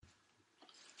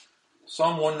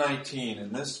Psalm 119,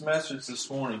 and this message this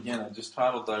morning, again, I just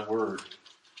titled Thy Word.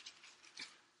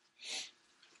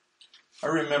 I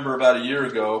remember about a year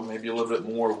ago, maybe a little bit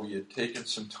more, we had taken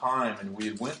some time and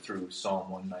we went through Psalm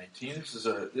 119.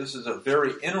 This is a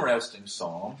very interesting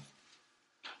psalm.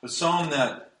 A psalm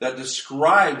that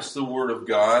describes the Word of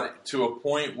God to a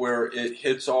point where it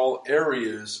hits all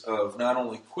areas of not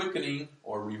only quickening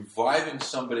or reviving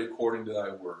somebody according to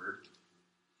Thy Word.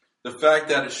 The fact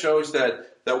that it shows that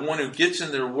one who gets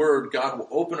in their Word, God will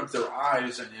open up their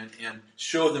eyes and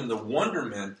show them the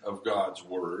wonderment of God's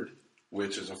Word,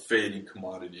 which is a fading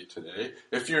commodity today.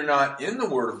 If you're not in the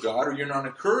Word of God, or you're not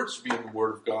encouraged to be in the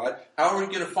Word of God, how are we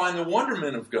going to find the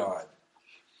wonderment of God?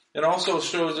 It also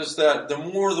shows us that the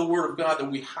more the Word of God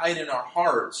that we hide in our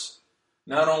hearts,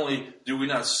 not only do we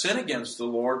not sin against the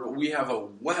Lord, but we have a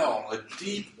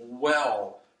deep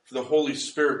well for the Holy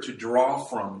Spirit to draw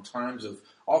from in times of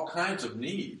all kinds of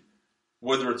need.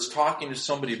 Whether it's talking to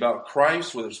somebody about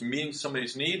Christ, whether it's meeting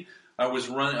somebody's need. I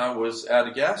was at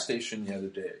a gas station the other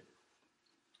day.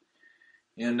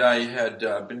 And I had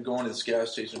been going to this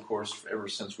gas station, of course, ever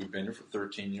since we've been here for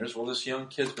 13 years. Well, this young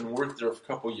kid's been working there for a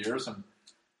couple of years,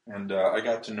 and I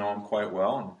got to know him quite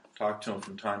well and talked to him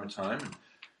from time to time.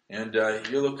 And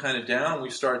he looked kind of down.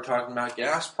 We started talking about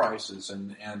gas prices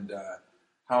and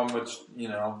how much,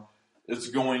 it's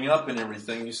going up and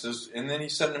everything. He says, and then he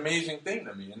said an amazing thing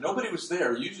to me. And nobody was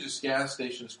there. Usually this gas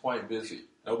station is quite busy.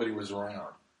 Nobody was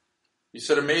around. He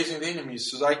said an amazing thing to me. He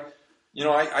says, I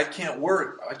can't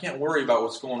worry about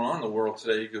what's going on in the world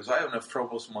today because I have enough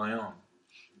troubles of my own.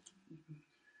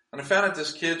 And I found out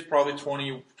this kid's probably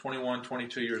 20, 21,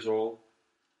 22 years old.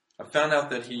 I found out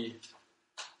that he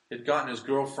had gotten his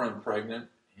girlfriend pregnant,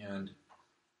 and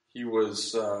he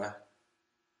was,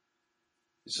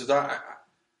 he says,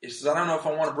 I don't know if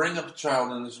I want to bring up a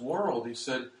child in this world. He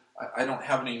said, I don't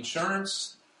have any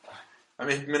insurance. I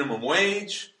make minimum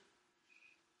wage.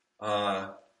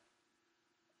 I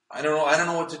don't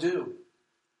know what to do.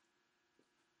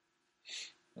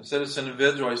 I said, this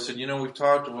individual, I said, we've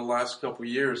talked over the last couple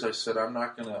of years. I said, I'm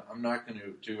not gonna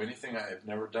do anything I have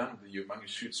never done with you. I'm going to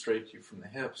shoot straight to you from the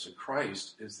hip. So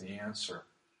Christ is the answer.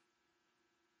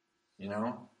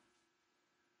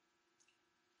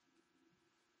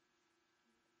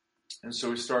 And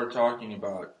so we started talking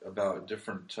about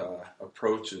different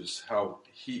approaches, how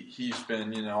he's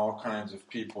been, all kinds of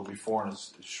people before in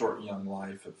his short young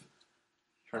life have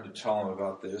tried to tell him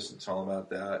about this and tell him about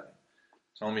that,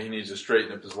 tell me he needs to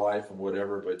straighten up his life and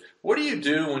whatever. But what do you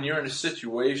do when you're in a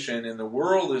situation and the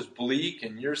world is bleak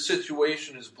and your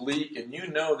situation is bleak and you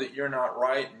know that you're not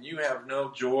right and you have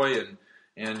no joy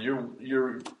and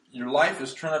your life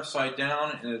is turned upside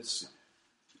down and it's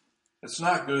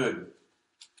not good?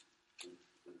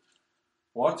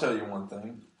 Well, I'll tell you one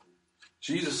thing.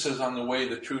 Jesus says, I'm the way,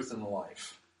 the truth, and the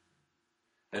life.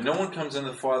 And no one comes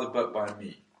into the Father but by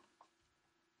me.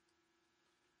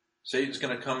 Satan's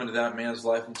going to come into that man's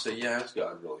life and say, yeah, has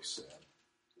God really said?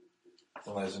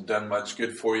 Well, he hasn't done much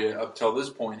good for you up till this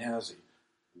point, has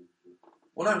he?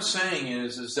 What I'm saying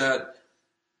is that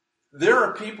there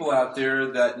are people out there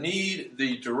that need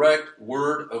the direct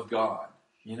Word of God.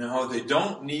 They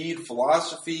don't need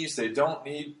philosophies. They don't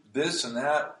need this and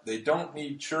that. They don't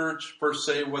need church per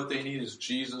se. What they need is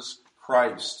Jesus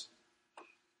Christ.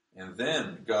 And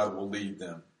then God will lead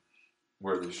them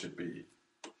where they should be.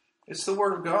 It's the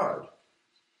Word of God.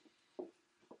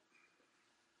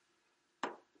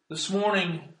 This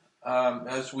morning,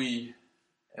 as we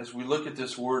look at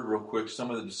this word real quick, some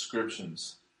of the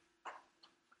descriptions,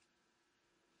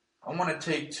 I want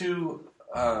to take two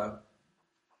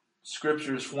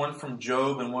scriptures, one from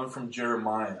Job and one from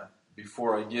Jeremiah,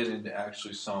 before I get into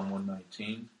actually Psalm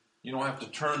 119. You don't have to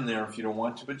turn there if you don't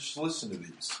want to, but just listen to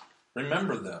these.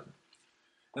 Remember them.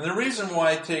 And the reason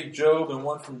why I take Job and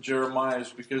one from Jeremiah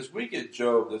is because we get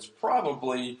Job that's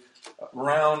probably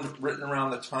written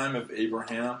around the time of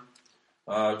Abraham,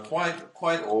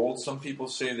 quite old. Some people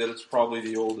say that it's probably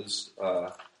the oldest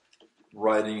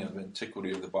writing of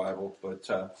antiquity of the Bible. But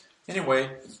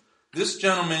anyway, this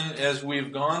gentleman, as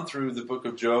we've gone through the book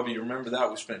of Job, you remember that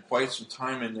we spent quite some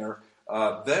time in there.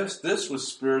 This was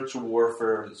spiritual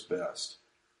warfare at its best.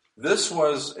 This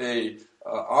was a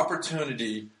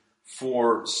opportunity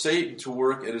for Satan to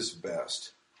work at his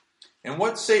best. And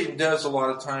what Satan does a lot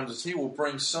of times is he will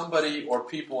bring somebody or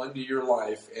people into your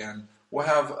life and will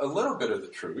have a little bit of the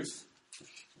truth,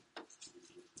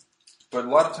 but a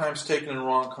lot of times taken in the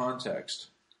wrong context.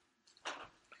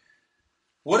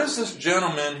 What is this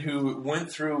gentleman who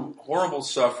went through horrible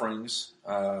sufferings,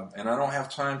 and I don't have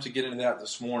time to get into that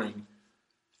this morning,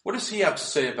 what does he have to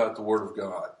say about the Word of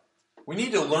God? We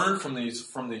need to learn from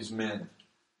these men.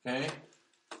 Okay?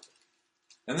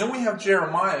 And then we have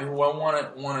Jeremiah, who I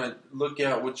want to look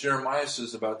at what Jeremiah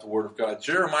says about the Word of God.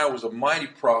 Jeremiah was a mighty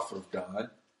prophet of God.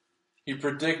 He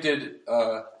predicted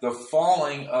the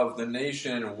falling of the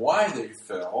nation and why they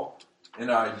fell in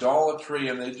idolatry,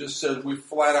 and they just said,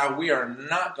 we are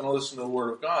not going to listen to the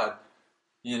Word of God,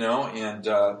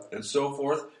 and so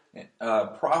forth.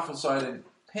 Prophesied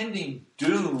impending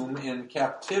doom in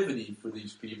captivity for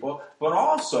these people, but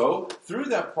also through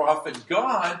that prophet,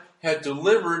 God had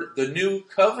delivered the new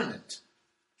covenant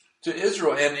to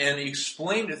Israel, and he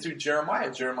explained it through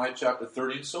Jeremiah chapter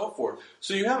 30 and so forth.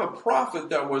 So you have a prophet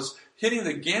that was hitting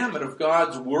the gamut of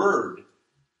God's word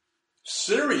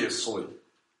seriously,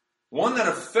 one that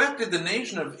affected the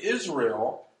nation of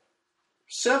Israel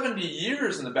 70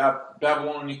 years in the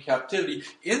Babylonian captivity.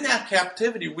 In that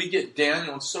captivity, we get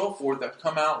Daniel and so forth that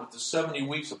come out with the 70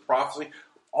 weeks of prophecy.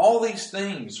 All these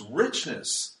things,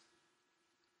 richness.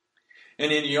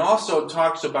 And then he also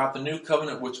talks about the new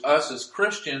covenant which us as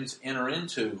Christians enter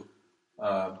into,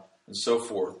 and so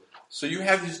forth. So you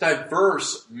have these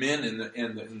diverse men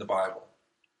in the Bible.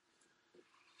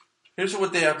 Here's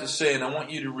what they have to say, and I want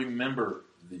you to remember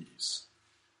these.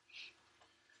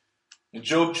 In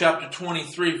Job chapter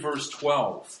 23, verse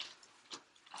 12,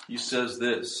 he says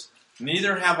this,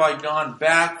 "Neither have I gone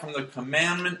back from the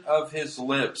commandment of his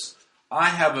lips. I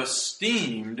have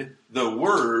esteemed the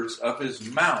words of his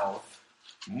mouth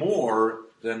more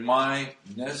than my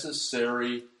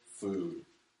necessary food."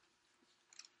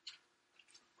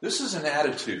 This is an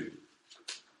attitude.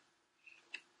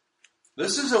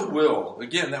 This is a will.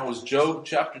 Again, that was Job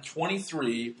chapter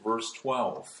 23, verse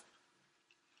 12.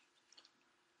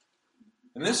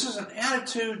 And this is an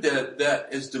attitude that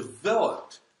is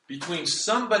developed between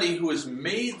somebody who has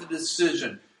made the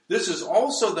decision. This is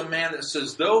also the man that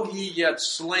says, though he yet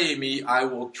slay me, I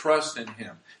will trust in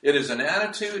him. It is an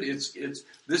attitude.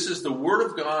 This is the word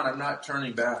of God. I'm not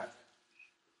turning back.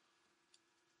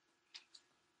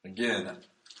 Again,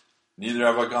 neither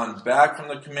have I gone back from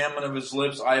the commandment of his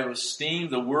lips. I have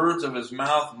esteemed the words of his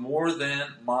mouth more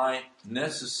than my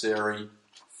necessary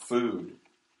food.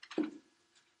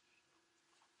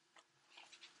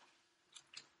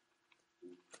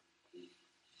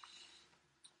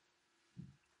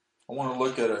 I want to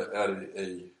look at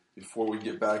a before we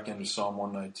get back into Psalm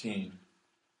 119.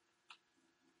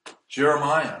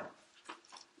 Jeremiah.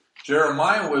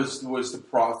 Jeremiah was the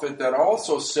prophet that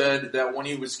also said that when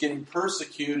he was getting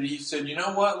persecuted, he said, you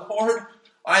know what, Lord?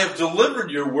 I have delivered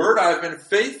your word. I have been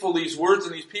faithful to these words,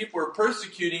 and these people are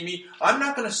persecuting me. I'm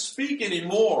not going to speak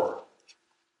anymore,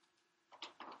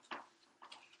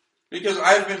 because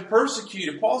I've been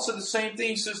persecuted. Paul said the same thing.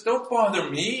 He says, don't bother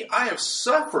me. I have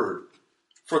suffered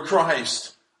for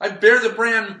Christ. I bear the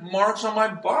brand marks on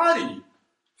my body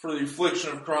for the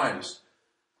affliction of Christ.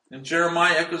 And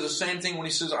Jeremiah echoes the same thing when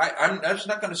he says, I'm just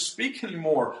not going to speak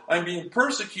anymore. I'm being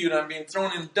persecuted. I'm being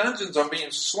thrown in dungeons. I'm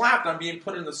being slapped. I'm being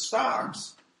put in the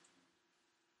stocks.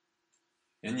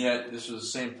 And yet, this was the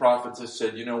same prophet that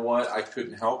said, you know what? I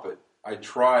couldn't help it. I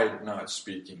tried not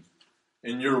speaking.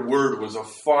 And your word was a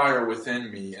fire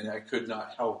within me, and I could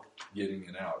not help getting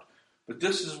it out. But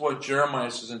this is what Jeremiah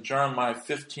says in Jeremiah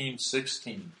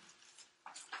 15:16.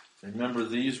 Remember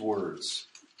these words.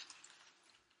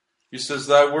 He says,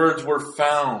 thy words were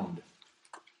found,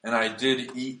 and I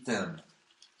did eat them.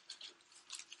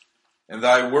 And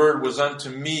thy word was unto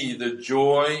me the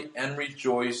joy and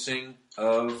rejoicing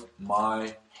of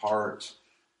my heart.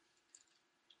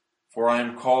 For I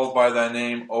am called by thy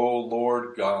name, O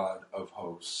Lord God of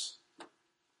hosts.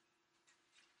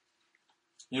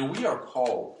 You know, we are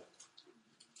called.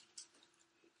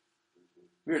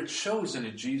 We are chosen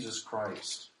in Jesus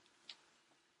Christ.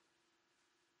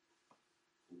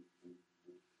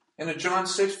 And in John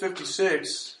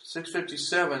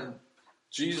 6:57,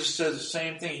 Jesus says the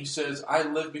same thing. He says, I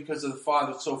live because of the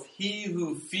Father. So if he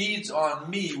who feeds on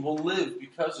me will live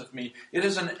because of me. It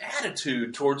is an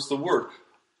attitude towards the Word.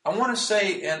 I want to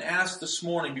say and ask this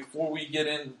morning, before we get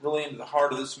really into the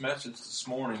heart of this message this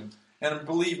morning, and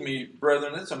believe me,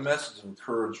 brethren, it's a message of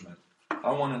encouragement.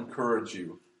 I want to encourage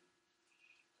you.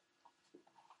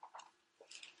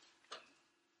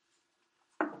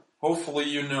 Hopefully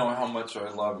you know how much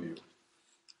I love you.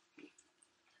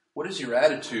 What is your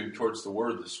attitude towards the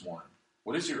Word this morning?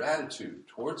 What is your attitude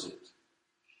towards it?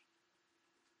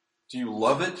 Do you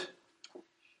love it?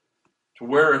 To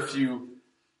where if you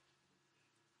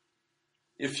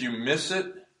miss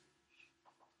it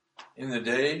in the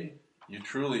day, you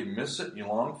truly miss it and you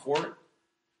long for it?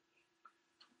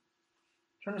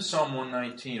 Turn to Psalm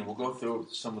 119. We'll go through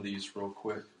some of these real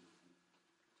quick.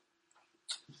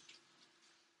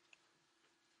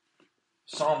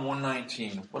 Psalm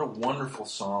 119. What a wonderful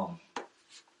psalm. I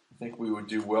think we would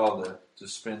do well to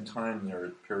spend time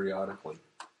there periodically.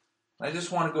 I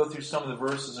just want to go through some of the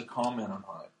verses and comment on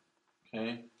it.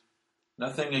 Okay?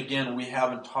 Nothing, again, we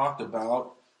haven't talked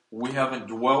about. We haven't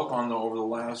dwelt on over the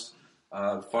last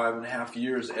 5.5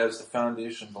 years as the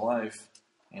foundation of life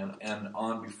and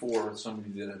on before, some of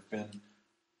you that have been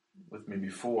with me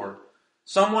before.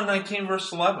 Psalm 119,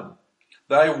 verse 11.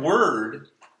 Thy word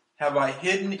have I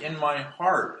hidden in my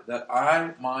heart, that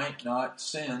I might not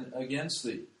sin against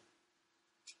thee.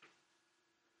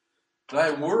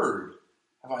 Thy word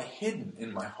have I hidden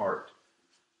in my heart.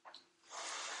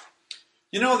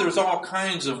 You know, there's all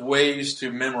kinds of ways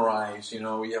to memorize. You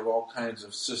know, you have all kinds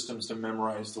of systems to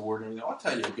memorize the word. And I'll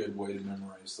tell you a good way to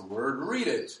memorize the word. Read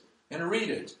it, and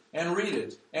read it, and read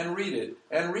it, and read it,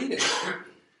 and read it.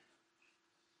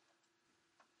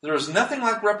 There is nothing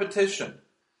like repetition.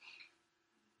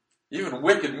 Even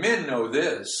wicked men know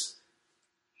this.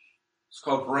 It's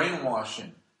called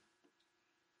brainwashing.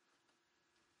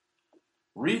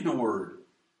 Read the word.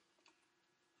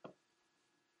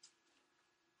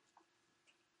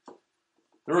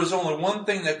 There is only one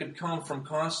thing that could come from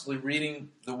constantly reading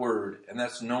the word, and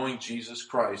that's knowing Jesus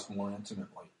Christ more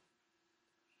intimately.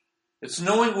 It's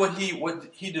knowing what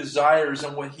he desires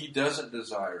and what he doesn't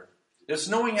desire. It's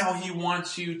knowing how he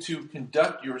wants you to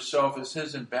conduct yourself as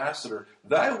his ambassador.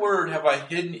 Thy word have I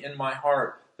hidden in my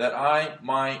heart, that I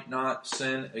might not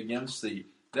sin against thee.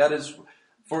 That is,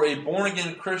 for a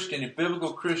born-again Christian, a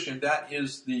biblical Christian, that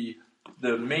is the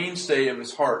mainstay of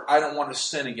his heart. I don't want to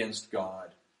sin against God.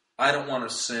 I don't want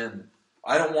to sin.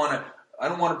 I don't want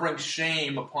to bring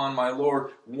shame upon my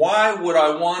Lord. Why would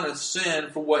I want to sin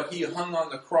for what he hung on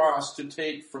the cross to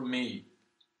take from me?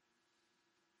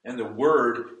 And the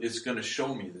Word is going to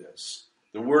show me this.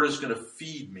 The Word is going to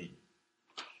feed me.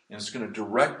 And it's going to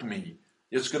direct me.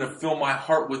 It's going to fill my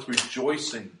heart with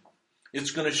rejoicing. It's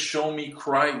going to show me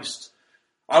Christ.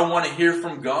 I want to hear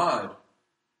from God.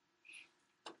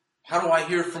 How do I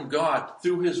hear from God?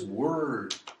 Through His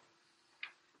Word.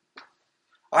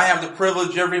 I have the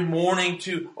privilege every morning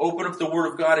to open up the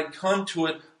Word of God and come to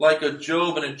it like a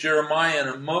Job and a Jeremiah and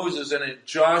a Moses and a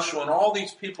Joshua and all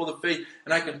these people of faith.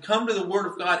 And I can come to the Word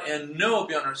of God and know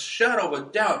beyond a shadow of a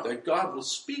doubt that God will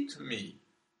speak to me.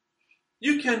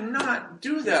 You cannot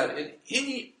do that in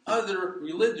any other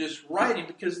religious writing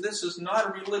because this is not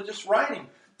a religious writing.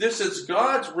 This is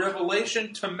God's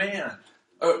revelation to man.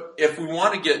 If we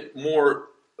want to get more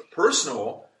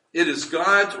personal, it is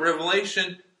God's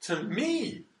revelation to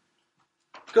me.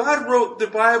 God wrote the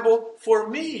Bible for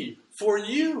me, for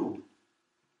you.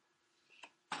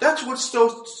 That's what's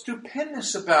so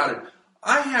stupendous about it.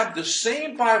 I have the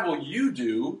same Bible you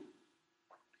do,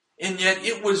 and yet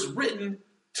it was written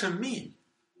to me.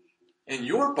 And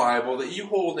your Bible that you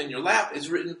hold in your lap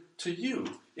is written to you.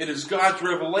 It is God's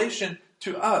revelation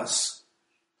to us,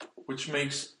 which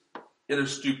makes it a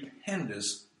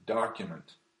stupendous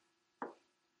document.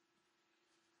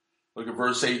 Look at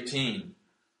verse 18.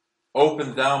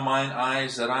 Open thou mine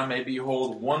eyes that I may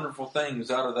behold wonderful things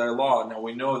out of thy law. Now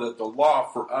we know that the law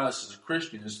for us as a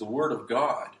Christian is the Word of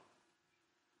God.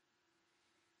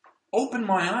 Open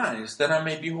my eyes that I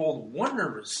may behold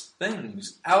wondrous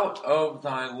things out of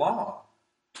thy law.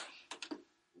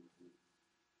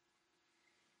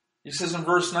 He says in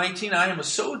verse 19, I am a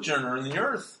sojourner in the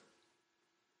earth.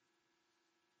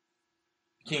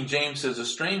 King James says a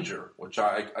stranger, which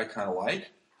I kind of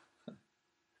like.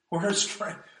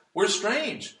 We're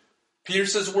strange. Peter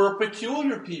says we're a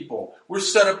peculiar people. We're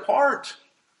set apart.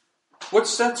 What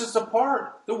sets us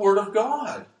apart? The Word of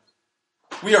God.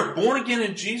 We are born again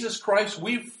in Jesus Christ.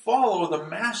 We follow the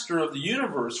Master of the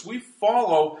universe. We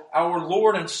follow our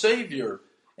Lord and Savior.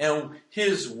 And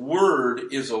His Word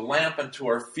is a lamp unto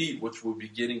our feet, which we'll be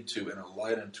getting to, and a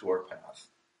light unto our path.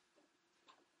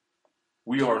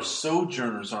 We are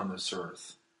sojourners on this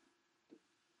earth.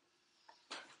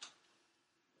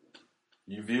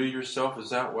 You view yourself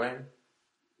as that way?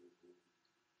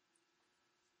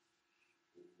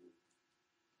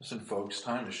 Listen, folks,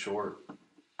 time is short.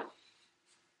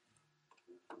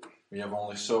 We have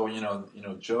only so,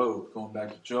 Job, going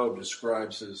back to Job,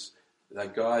 describes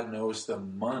that God knows the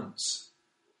months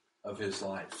of his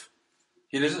life.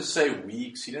 He doesn't say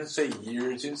weeks, he doesn't say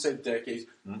years, he doesn't say decades.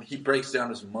 He breaks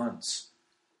down as months.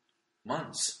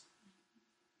 Months.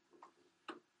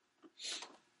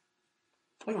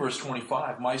 Look at verse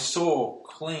 25. My soul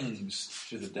clings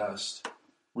to the dust.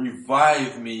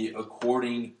 Revive me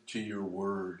according to your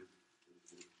word.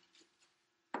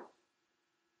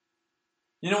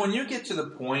 You know, when you get to the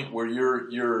point where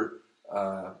you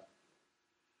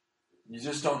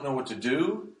just don't know what to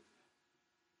do,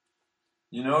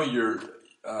 You know, you've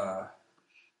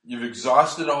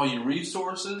exhausted all your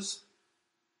resources.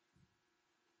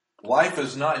 Life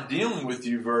is not dealing with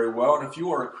you very well, and if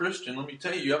you are a Christian, let me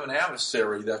tell you, you have an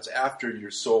adversary that's after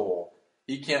your soul.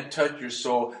 He can't touch your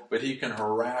soul, but he can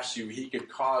harass you. He can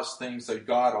cause things that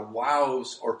God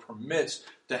allows or permits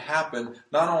to happen,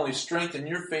 not only strengthen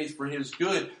your faith for his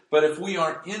good, but if we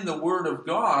aren't in the Word of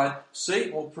God,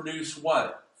 Satan will produce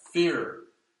what? Fear,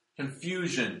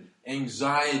 confusion,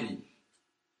 anxiety.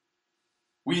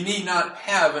 We need not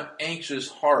have an anxious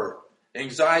heart.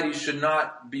 Anxiety should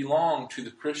not belong to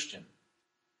the Christian.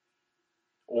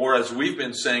 Or as we've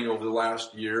been saying over the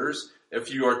last years,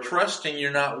 if you are trusting,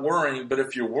 you're not worrying. But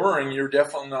if you're worrying, you're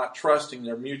definitely not trusting.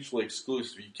 They're mutually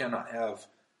exclusive. You cannot have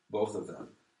both of them.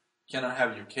 You cannot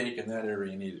have your cake in that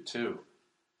area. You need it too.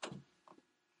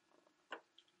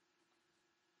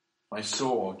 My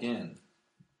soul, again,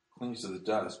 clings to the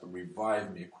dust, but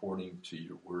revive me according to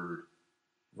your word.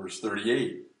 Verse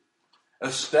 38.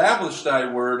 Establish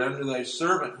thy word under thy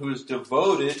servant who is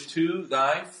devoted to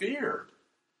thy fear.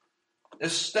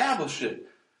 Establish it.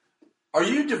 Are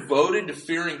you devoted to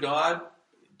fearing God,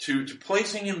 to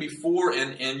placing him before,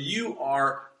 and you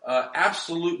are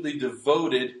absolutely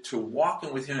devoted to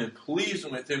walking with him and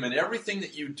pleasing with him in everything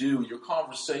that you do, your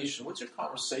conversation? What's your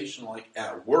conversation like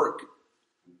at work?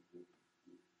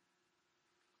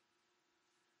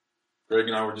 Greg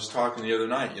and I were just talking the other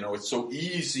night. You know, it's so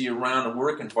easy around a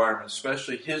work environment,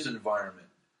 especially his environment,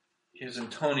 his and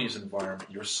Tony's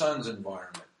environment, your son's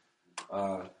environment.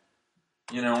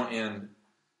 And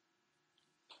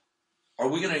are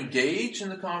we going to engage in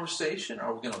the conversation?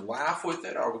 Are we going to laugh with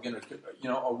it? Are we going to,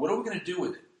 or what are we going to do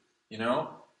with it? Are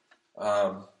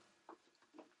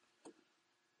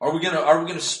we going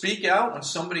to speak out when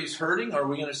somebody's hurting? Are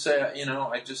we going to say,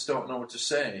 I just don't know what to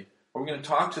say? Are we going to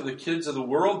talk to the kids of the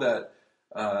world that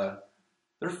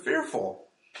they're fearful?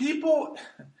 People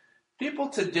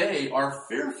today are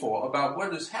fearful about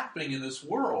what is happening in this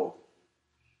world.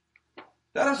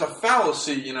 That is a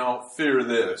fallacy, fear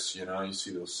this, you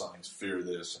see those signs, fear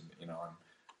this, and,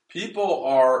 people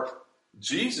are,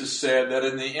 Jesus said that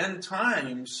in the end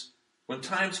times, when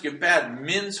times get bad,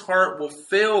 men's heart will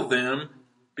fail them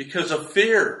because of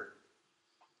fear.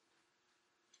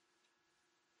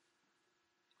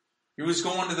 He was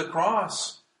going to the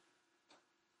cross.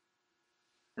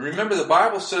 And remember, the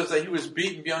Bible says that he was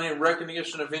beaten beyond any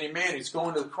recognition of any man. He's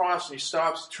going to the cross and he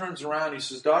stops, turns around, he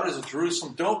says, daughters of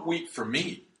Jerusalem, don't weep for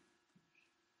me.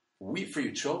 Weep for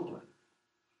your children.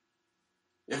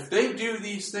 If they do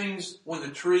these things when the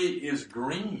tree is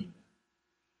green,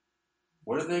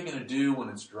 what are they going to do when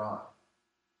it's dry?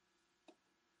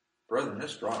 Brethren,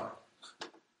 it's dry.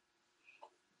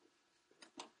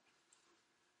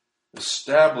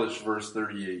 Establish, verse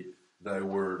 38, thy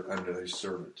word unto thy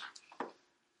servant,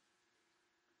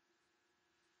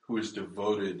 who is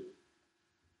devoted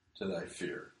to thy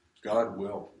fear. God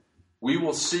will. We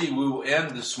will see, we will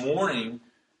end this morning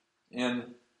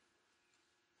in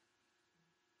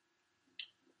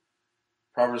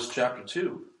Proverbs chapter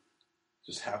 2. It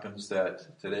just happens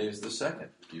that today is the second.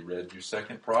 You read your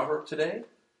second proverb today?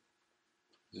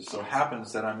 It just so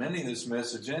happens that I'm ending this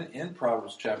message in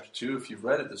Proverbs chapter 2. If you've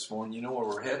read it this morning, you know where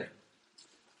we're heading.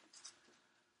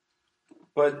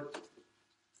 But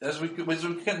as we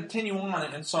continue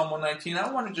on in Psalm 119,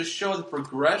 I want to just show the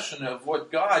progression of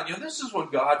what God, this is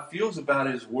what God feels about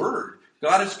his word.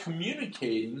 God is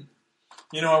communicating.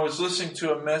 I was listening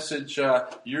to a message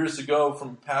years ago from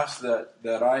a pastor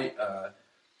that I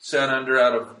sat under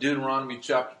out of Deuteronomy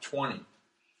chapter 20.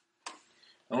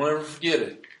 I'll never forget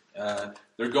it.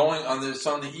 They're going on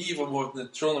the eve of the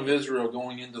children of Israel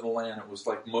going into the land. It was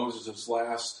like Moses'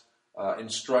 last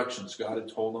instructions. God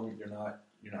had told them, you're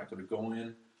not going to go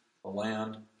in the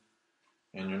land,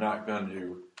 and you're not going to,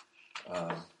 you're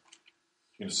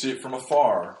going to see it from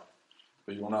afar,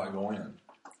 but you will not go in.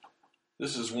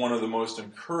 This is one of the most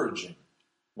encouraging,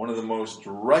 one of the most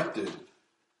directed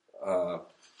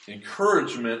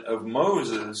encouragement of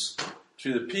Moses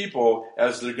to the people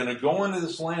as they're going to go into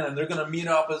this land and they're going to meet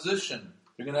opposition.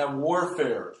 They're going to have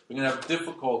warfare. They're going to have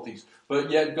difficulties.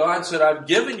 But yet God said, I've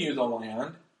given you the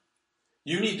land.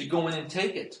 You need to go in and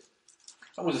take it.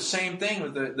 That was the same thing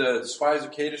with the spies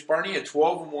of Kadesh Barnea.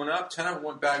 12 of them went up, 10 of them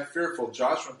went back fearful.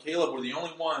 Joshua and Caleb were the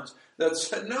only ones that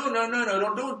said, no,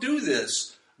 don't do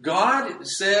this. God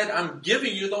said, I'm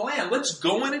giving you the land. Let's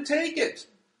go in and take it.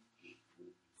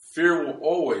 Fear will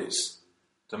always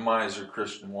demise your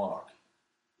Christian walk.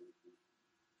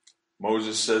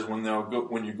 Moses says when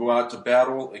you go out to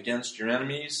battle against your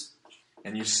enemies,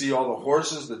 and you see all the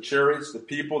horses, the chariots, the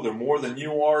people, they're more than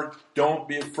you are, don't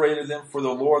be afraid of them, for the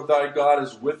Lord thy God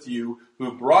is with you,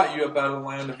 who brought you up out of the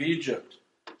land of Egypt.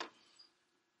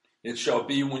 It shall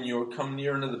be when you are come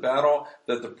near into the battle,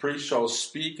 that the priest shall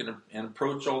speak and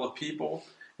approach all the people,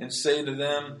 and say to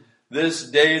them, this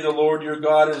day the Lord your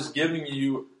God is giving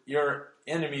you your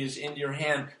enemies into your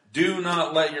hand. Do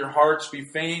not let your hearts be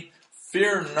faint.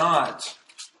 Fear not,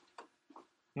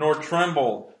 nor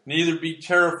tremble, neither be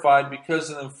terrified because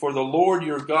of them. For the Lord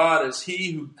your God is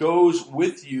he who goes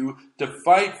with you to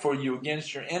fight for you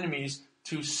against your enemies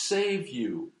to save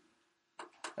you.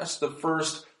 That's the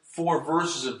first 4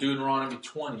 verses of Deuteronomy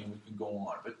 20. We can go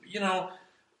on. But,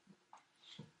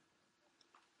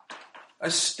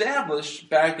 establish,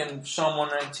 back in Psalm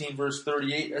 119, verse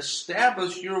 38,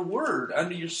 establish your word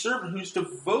unto your servant who's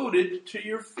devoted to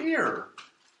your fear.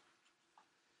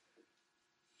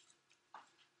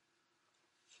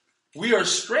 We are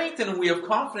strengthened and we have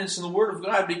confidence in the Word of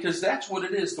God because that's what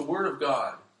it is, the Word of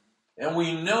God. And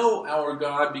we know our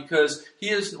God because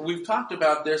we've talked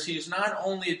about this, He is not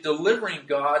only a delivering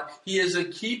God, He is a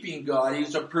keeping God,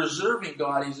 He's a preserving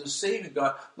God, He's a saving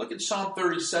God. Look at Psalm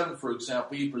 37, for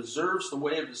example. He preserves the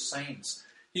way of His saints.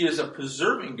 He is a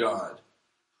preserving God,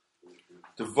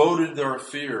 devoted to our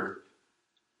fear.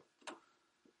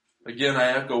 Again,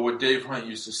 I echo what Dave Hunt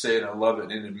used to say, and I love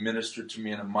it, and it ministered to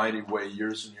me in a mighty way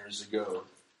years and years ago.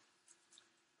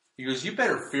 He goes, you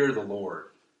better fear the Lord.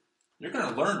 You're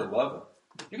going to learn to love Him.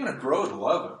 You're going to grow to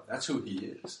love Him. That's who He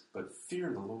is. But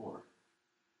fear the Lord.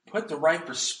 Put the right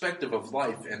perspective of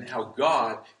life and how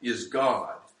God is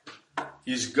God.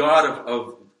 He's God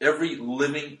of every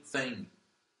living thing.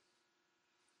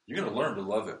 You're going to learn to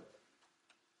love Him.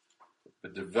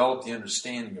 But develop the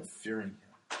understanding of fearing Him.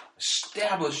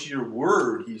 Establish your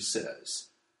word, He says.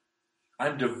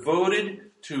 I'm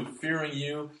devoted to fearing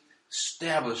you.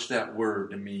 Establish that word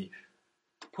to me.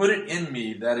 Put it in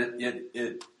me that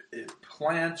it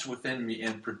plants within me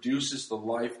and produces the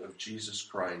life of Jesus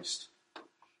Christ.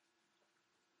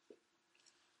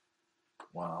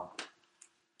 Wow.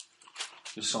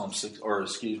 Psalm 6,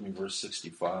 verse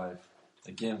 65.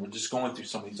 Again, we're just going through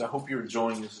some of these. I hope you're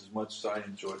enjoying this as much as I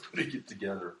enjoyed putting it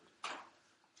together.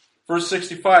 Verse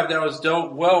 65, thou hast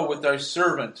dealt well with thy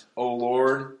servant, O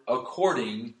Lord,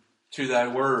 according to thy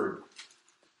word.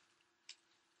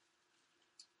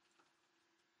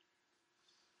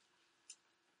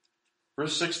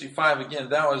 Verse 65 again,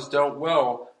 thou hast dealt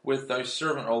well with thy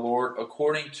servant, O Lord,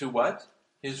 according to what?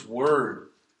 His word.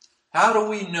 How do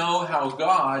we know how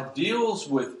God deals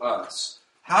with us?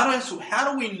 How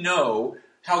do we know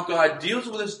how God deals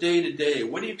with us day to day?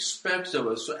 What He expects of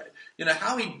us?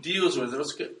 How He deals with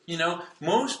us.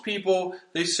 Most people,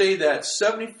 they say that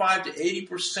 75 to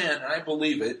 80%, and I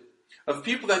believe it, of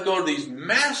people that go to these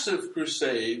massive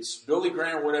crusades, Billy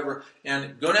Graham or whatever,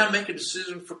 and go down and make a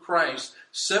decision for Christ,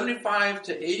 75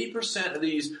 to 80% of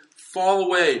these fall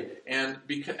away and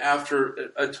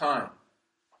after a time.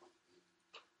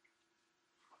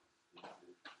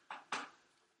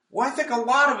 Well, I think a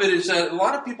lot of it is that a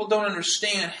lot of people don't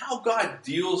understand how God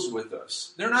deals with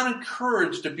us. They're not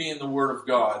encouraged to be in the Word of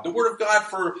God. The Word of God,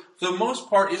 for the most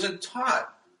part, isn't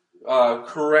taught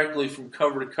correctly from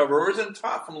cover to cover, or isn't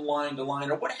taught from line to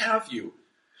line, or what have you.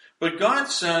 But God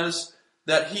says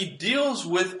that He deals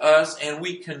with us, and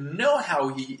we can know how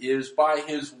He is by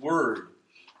His Word.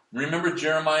 Remember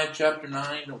Jeremiah chapter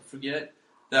 9, don't forget,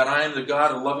 that I am the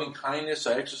God of loving kindness.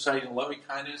 I exercise in loving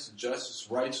kindness and justice,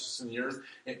 righteousness in the earth.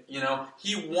 And,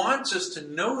 He wants us to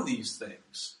know these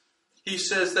things. He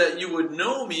says that you would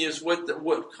know me is what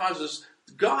causes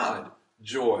God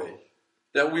joy.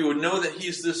 That we would know that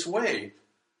He's this way.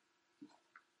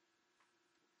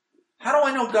 How do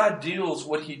I know God deals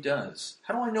what He does?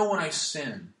 How do I know when I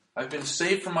sin? I've been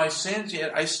saved from my sins,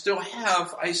 yet I still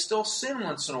sin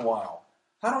once in a while.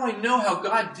 How do I know how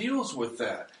God deals with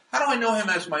that? How do I know Him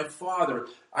as my Father?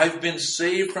 I've been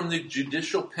saved from the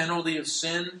judicial penalty of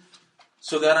sin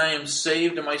so that I am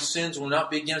saved and my sins will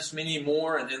not be against me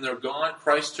anymore and they're gone.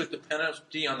 Christ took the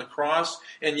penalty on the cross.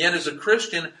 And yet as a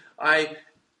Christian, I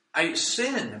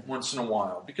sin once in a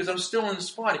while because I'm still in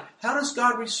this body. How does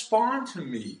God respond to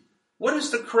me? What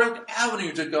is the correct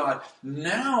avenue to God?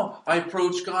 Now I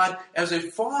approach God as a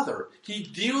father. He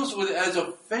deals with it as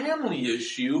a family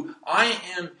issue. I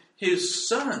am His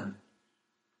son.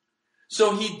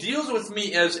 So He deals with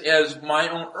me as my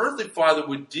own earthly father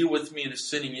would deal with me in a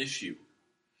sinning issue.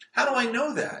 How do I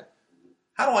know that?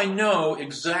 How do I know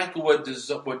exactly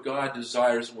what God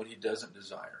desires and what He doesn't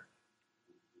desire?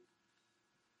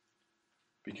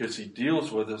 Because He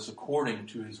deals with us according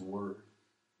to His word.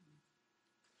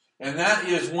 And that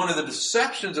is one of the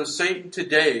deceptions of Satan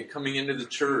today coming into the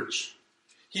church.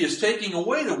 He is taking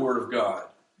away the Word of God.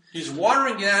 He's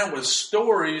watering it down with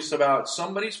stories about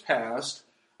somebody's past.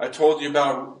 I told you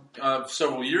about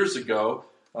several years ago,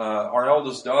 our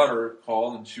eldest daughter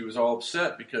called and she was all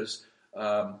upset because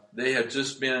they had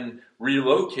just been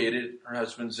relocated. Her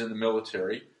husband's in the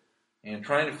military and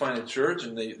trying to find a church,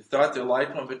 and they thought they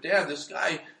liked him. But Dad, this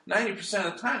guy, 90%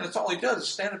 of the time, that's all he does is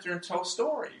stand up there and tell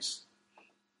stories.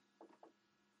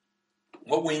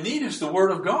 What we need is the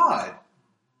Word of God.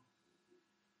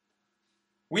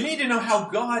 We need to know how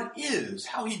God is,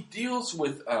 how He deals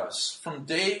with us from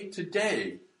day to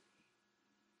day.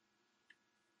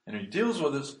 And He deals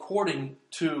with us according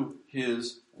to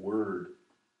His Word.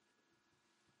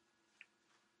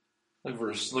 Look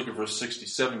at verse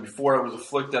 67. Before I was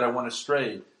afflicted, I went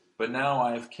astray, but now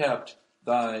I have kept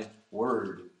Thy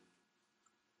Word.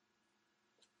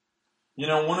 You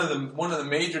know, one of the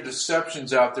major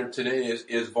deceptions out there today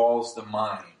involves the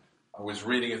mind. I was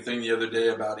reading a thing the other day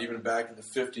about even back in the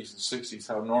 50s and 60s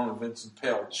how Norman Vincent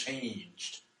Peale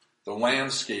changed the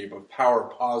landscape of power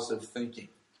positive thinking.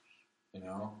 You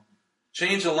know,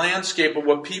 changed the landscape of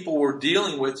what people were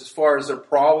dealing with as far as their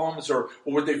problems or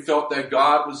what they felt that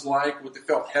God was like, what they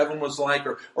felt heaven was like,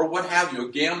 or what have you,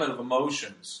 a gamut of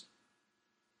emotions.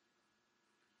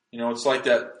 You know, it's like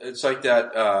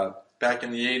that. Back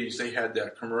in the 80s, they had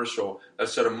that commercial that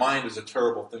said a mind is a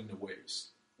terrible thing to waste.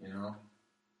 You know?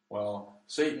 Well,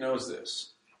 Satan knows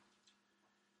this.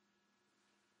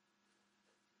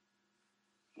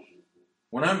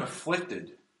 When I'm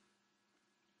afflicted,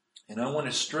 and I went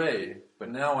astray,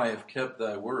 but now I have kept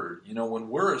Thy Word. You know, when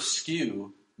we're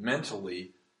askew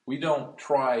mentally, we don't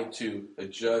try to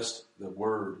adjust the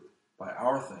Word by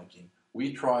our thinking.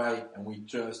 We try and we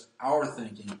adjust our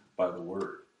thinking by the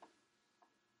Word.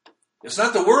 It's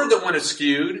not the Word that went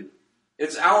askewed.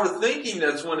 It's our thinking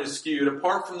that's when askewed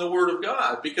apart from the Word of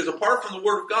God. Because apart from the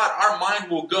Word of God, our mind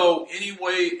will go any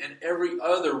way and every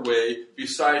other way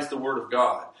besides the Word of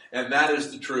God. And that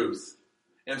is the truth.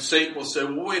 And Satan will say,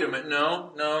 well, wait a minute.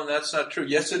 No, that's not true.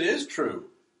 Yes, it is true.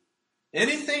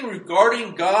 Anything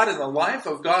regarding God and the life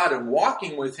of God and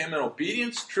walking with Him in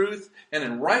obedience, truth, and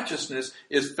in righteousness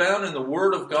is found in the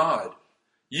Word of God.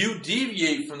 You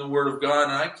deviate from the Word of God,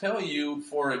 and I tell you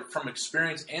from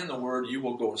experience and the Word, you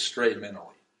will go astray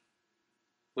mentally.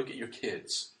 Look at your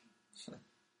kids. Look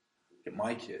at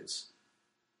my kids.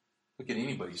 Look at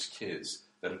anybody's kids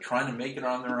that are trying to make it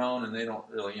on their own, and they don't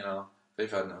really, they've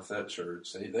had enough of that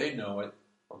church. They know it,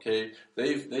 okay?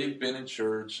 They've been in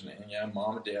church, and yeah,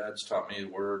 Mom and Dad's taught me the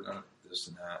Word, and this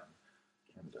and that.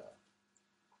 And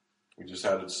we just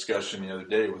had a discussion the other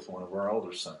day with one of our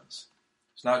older sons.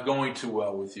 It's not going too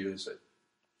well with you, is it?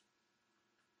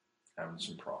 Having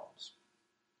some problems.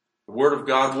 The Word of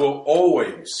God will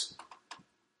always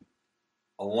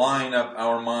align up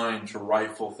our mind to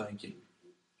rightful thinking.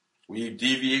 We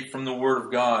deviate from the Word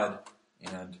of God,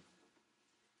 and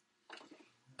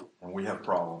we have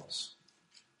problems.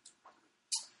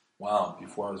 Wow,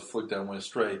 before I was afflicted, I went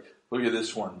astray. Look at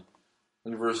this one.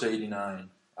 Look at verse 89.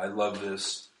 I love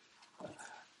this.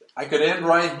 I could end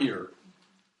right here.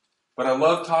 But I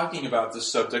love talking about this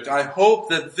subject. I hope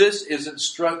that this is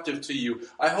instructive to you.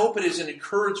 I hope it is an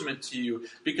encouragement to you.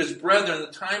 Because, brethren, the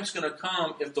time's going to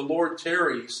come, if the Lord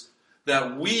tarries,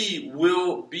 that we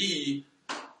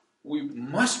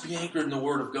must be anchored in the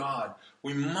Word of God.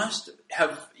 We must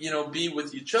be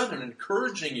with each other and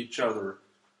encouraging each other.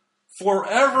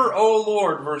 Forever, O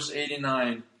Lord, verse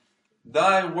 89,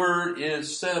 Thy Word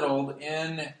is settled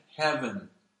in heaven.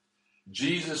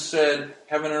 Jesus said,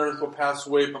 heaven and earth will pass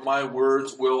away, but my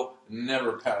words will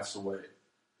never pass away.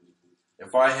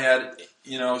 If I had,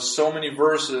 so many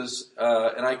verses,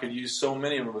 and I could use so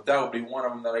many of them, but that would be one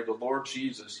of them that I go, Lord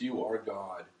Jesus, you are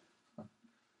God.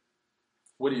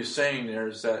 What are you saying there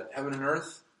is that heaven and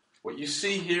earth, what you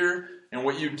see here and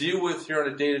what you deal with here on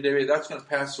a day-to-day basis, that's going to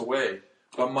pass away.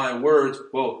 But my words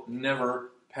will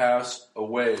never pass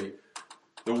away.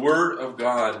 The Word of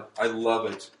God, I love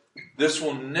it. This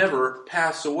will never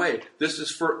pass away. This is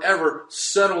forever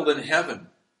settled in heaven.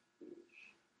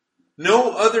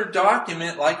 No other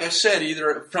document, like I said,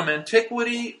 either from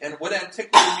antiquity, and what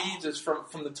antiquity means is from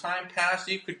the time past,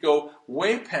 you could go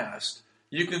way past.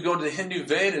 You could go to the Hindu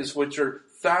Vedas, which are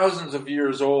thousands of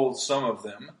years old, some of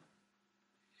them.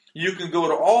 You can go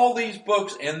to all these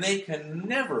books, and they can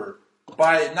never,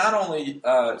 by not only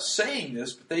saying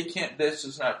this, but this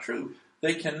is not true.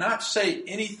 They cannot say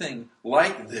anything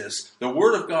like this. The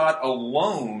Word of God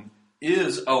alone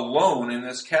is alone in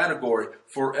this category.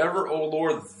 Forever, O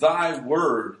Lord, Thy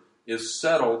Word is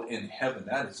settled in heaven.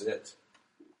 That is it.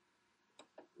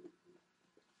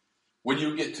 What do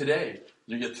you get today?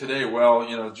 You get today,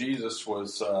 well, Jesus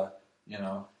was, you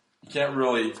can't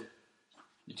really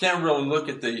look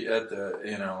at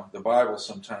the Bible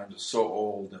sometimes. It's so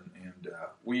old, and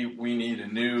we need a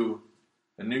new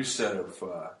set of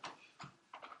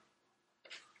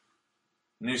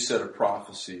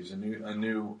prophecies, a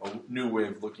new way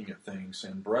of looking at things.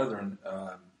 And brethren,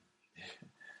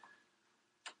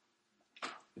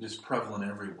 it is prevalent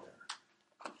everywhere.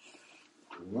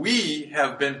 We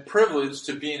have been privileged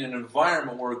to be in an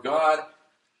environment where God,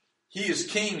 He is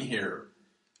king here.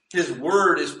 His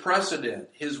word is precedent.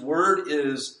 His word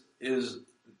is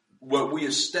what we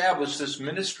establish this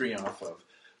ministry off of.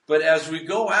 But as we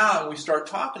go out and we start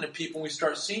talking to people and we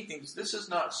start seeing things, this is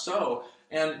not so.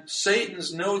 And Satan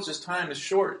knows his time is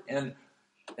short. And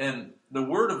the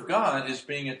word of God is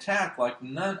being attacked like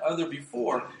none other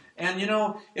before. And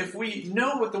if we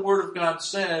know what the word of God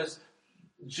says,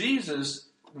 Jesus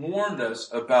warned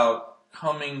us about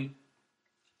coming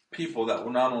people that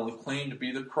will not only claim to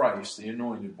be the Christ, the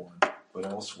anointed one, but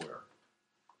elsewhere.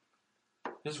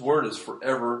 His word is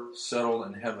forever settled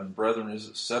in heaven. Brethren, is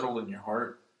it settled in your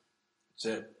heart? That's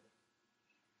it.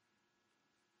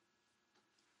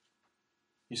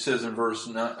 He says in verse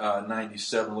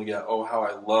 97, look at, oh, how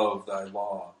I love thy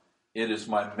law. It is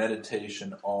my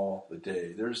meditation all the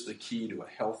day. There's the key to a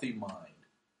healthy mind.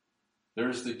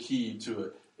 There's the key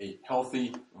to a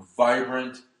healthy,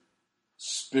 vibrant,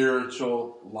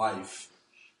 spiritual life.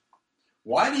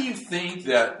 Why do you think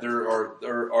that there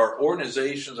are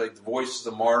organizations like the Voices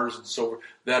of the Martyrs and so forth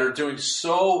that are doing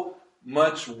so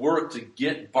much work to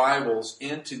get Bibles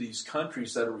into these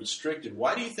countries that are restricted?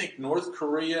 Why do you think North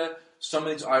Korea, some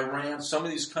of these Iran, some of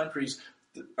these countries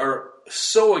are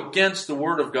so against the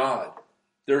Word of God?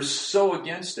 They're so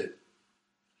against it.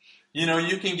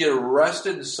 You can get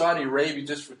arrested in Saudi Arabia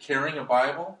just for carrying a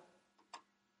Bible.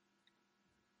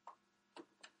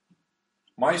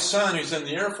 My son, who's in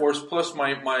the Air Force, plus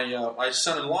my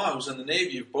son-in-law, who's in the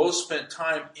Navy, have both spent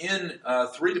time in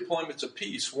 3 deployments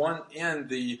apiece. One in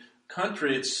the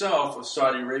country itself of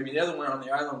Saudi Arabia, the other one on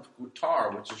the island of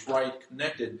Qatar, which is right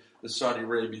connected to Saudi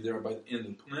Arabia there in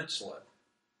the peninsula.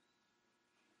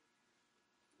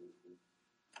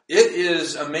 It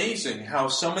is amazing how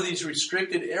some of these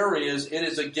restricted areas, it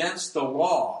is against the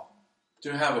law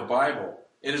to have a Bible.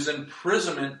 It is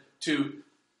imprisonment to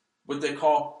what they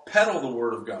call peddle the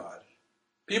Word of God.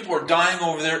 People are dying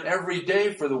over there every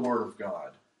day for the Word of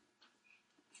God.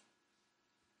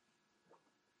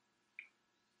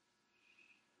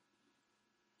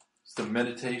 It's the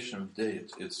meditation of the day.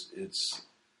 It's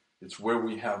where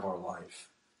we have our life.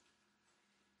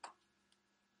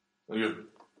 Look at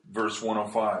verse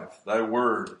 105. Thy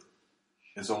word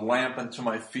is a lamp unto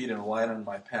my feet and a light unto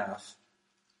my path.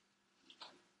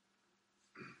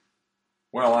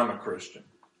 Well, I'm a Christian.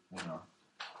 If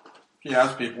you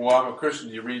ask people, well, I'm a Christian,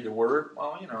 do you read the Word?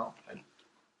 Well,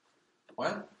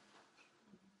 what?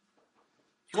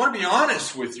 If you want to be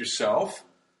honest with yourself,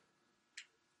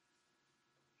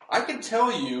 I can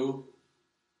tell you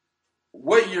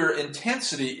what your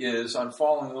intensity is on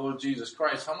following the Lord Jesus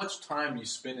Christ, how much time you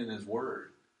spend in His Word.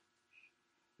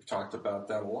 We've talked about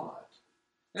that a lot.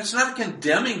 And it's not a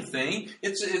condemning thing.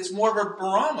 It's more of a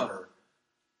barometer.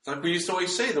 It's like we used to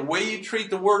always say, the way you treat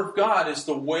the Word of God is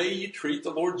the way you treat the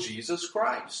Lord Jesus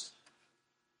Christ.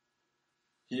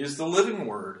 He is the living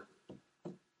Word.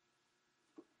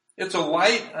 It's a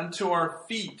light unto our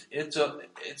feet. It's a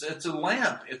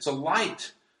lamp. It's a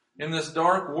light in this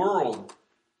dark world.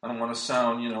 I don't want to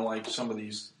sound, like some of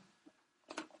these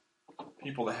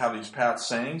people that have these pat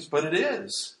sayings, but it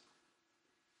is.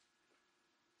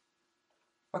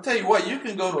 I'll tell you what, you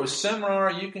can go to a seminar,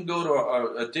 you can go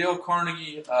to a Dale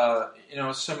Carnegie,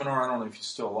 seminar. I don't know if he's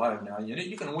still alive now.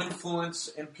 You can win influence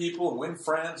in people and win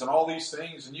friends and all these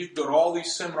things, and you can go to all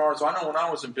these seminars. I know when I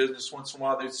was in business, once in a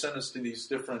while they'd send us to these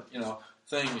different,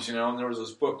 things, and there was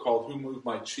this book called Who Moved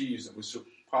My Cheese that was so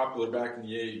popular back in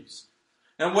the 80s.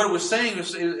 And what it was saying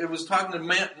was, it was talking to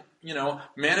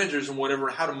managers and whatever,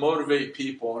 how to motivate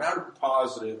people and how to be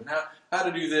positive and how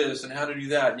to do this and how to do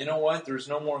that. You know what? There's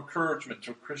no more encouragement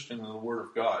to a Christian than the Word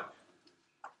of God.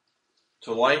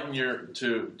 To lighten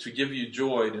to give you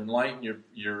joy, to enlighten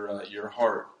your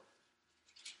heart.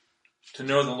 To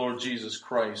know the Lord Jesus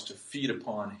Christ, to feed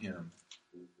upon Him.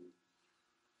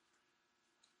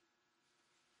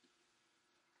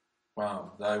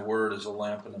 Wow, thy word is a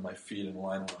lamp unto my feet and a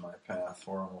light unto my path.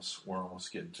 We're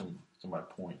almost getting to my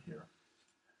point here.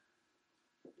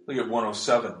 Look at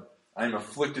 107. I am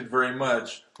afflicted very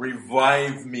much.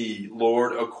 Revive me,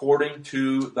 Lord, according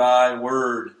to thy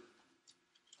word.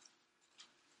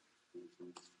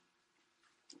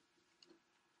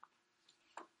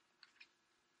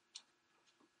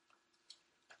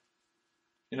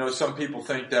 some people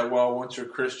think that, well, once you're a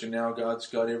Christian now, God's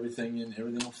got everything and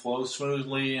everything will flow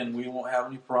smoothly and we won't have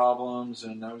any problems.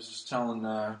 And I was just telling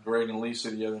Greg and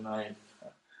Lisa the other night, I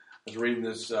was reading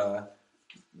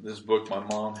this book my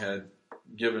mom had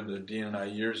given to Dean and I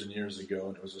years and years ago,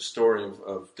 and it was a story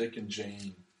of Dick and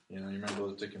Jane. You remember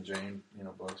those Dick and Jane,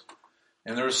 books?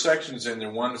 And there were sections in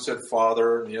there. One said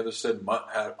father, and the other said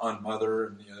on mother,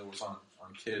 and the other was on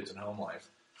kids and home life.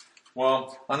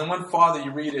 Well, on the one father,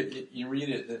 you read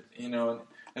it that,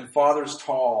 and father's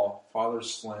tall,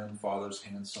 father's slim, father's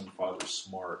handsome, father's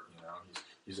smart.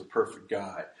 He's a perfect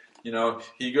guy.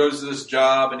 He goes to this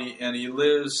job and he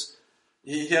lives.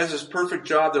 He has this perfect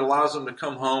job that allows him to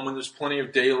come home and there's plenty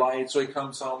of daylight. So he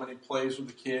comes home and he plays with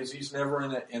the kids. He's never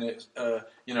in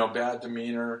a bad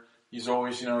demeanor. He's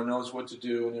always knows what to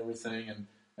do and everything.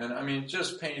 And I mean,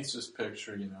 just paints this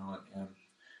picture,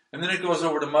 and then it goes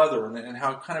over to mother and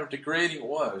how kind of degrading it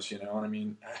was, and I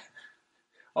mean,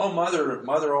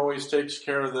 mother always takes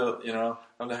care of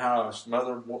the house.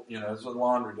 Mother, does the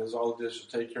laundry, does all the dishes,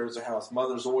 take care of the house.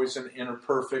 Mother's always in her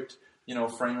perfect,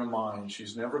 frame of mind.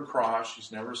 She's never cross,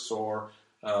 she's never sore,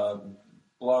 blah,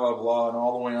 blah, blah, and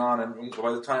all the way on. And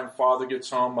by the time father gets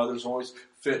home, mother's always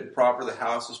fit and proper. The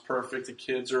house is perfect. The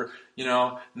kids are,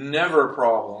 never a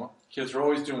problem. Kids are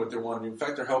always doing what they want to do. In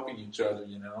fact, they're helping each other,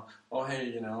 Oh,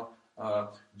 hey,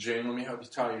 Jane, let me help you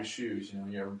tie your shoes.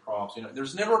 You're having problems.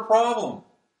 There's never a problem.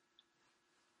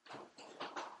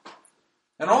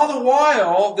 And all the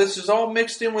while, this is all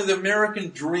mixed in with the American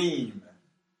dream.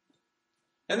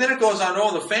 And then it goes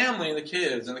on, the family and the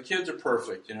kids are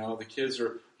perfect. The kids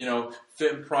are,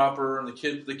 fit and proper, and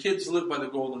the kids live by the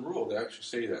golden rule. They actually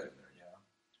say that in there,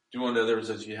 Do unto others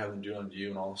as you have them do unto you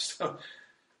and all this stuff.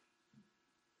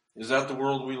 Is that the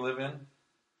world we live in?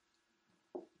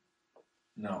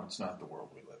 No, it's not the world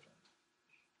we live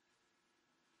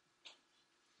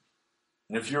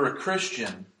in. And if you're a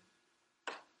Christian,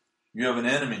 you have an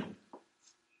enemy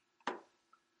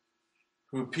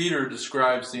who Peter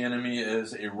describes the enemy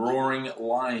as a roaring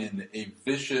lion, a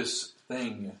vicious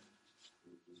thing.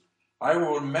 I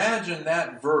would imagine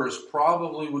that verse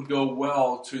probably would go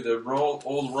well to the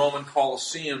old Roman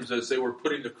Colosseums as they were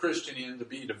putting the Christian in to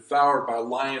be devoured by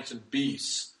lions and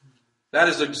beasts. That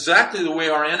is exactly the way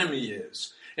our enemy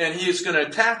is. And he is going to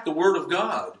attack the Word of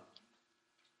God.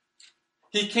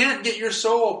 He can't get your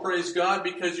soul, praise God,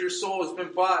 because your soul has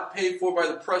been bought, paid for by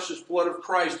the precious blood of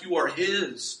Christ. You are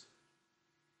His.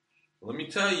 Let me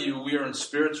tell you, we are in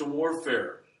spiritual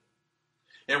warfare.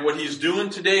 And what he's doing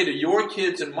today to your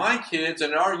kids and my kids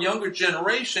and our younger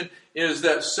generation is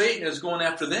that Satan is going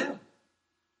after them.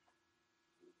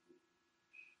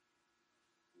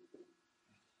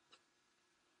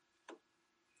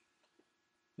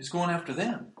 He's going after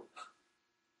them.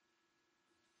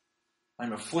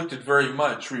 I'm afflicted very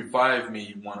much. Revive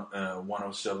me,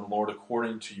 107, Lord,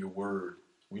 according to your word.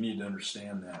 We need to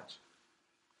understand that.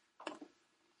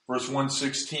 Verse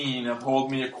 116,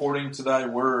 uphold me according to thy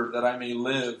word, that I may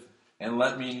live, and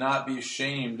let me not be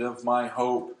ashamed of my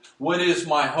hope. What is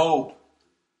my hope?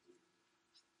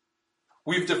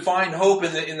 We've defined hope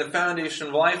in the foundation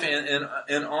of life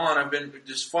and on. I've been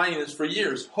just defining this for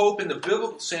years. Hope in the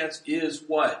biblical sense is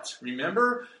what?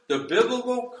 Remember? The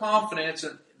biblical confidence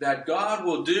that God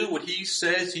will do what He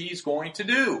says He's going to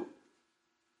do.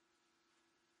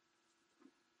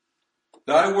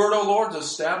 Thy word, O Lord, is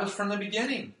established from the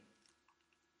beginning.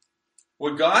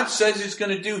 What God says He's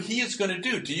going to do, He is going to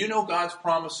do. Do you know God's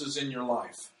promises in your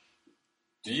life?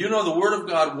 Do you know the Word of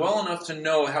God well enough to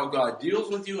know how God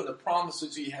deals with you and the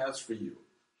promises He has for you?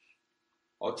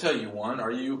 I'll tell you one.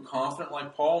 Are you confident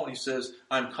like Paul when he says,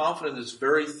 I'm confident of this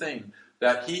very thing,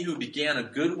 that He who began a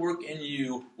good work in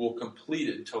you will complete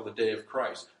it until the day of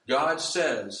Christ? God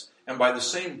says, and by the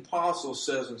same apostle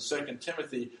says in 2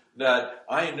 Timothy, that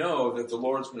I know that the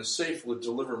Lord's going to safely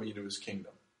deliver me to His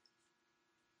kingdom.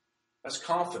 That's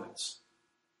confidence.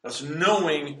 That's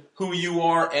knowing who you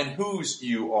are and whose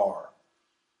you are.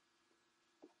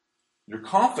 You're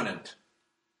confident.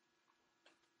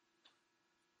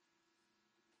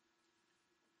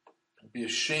 Don't be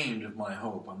ashamed of my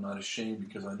hope. I'm not ashamed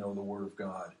because I know the Word of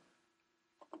God.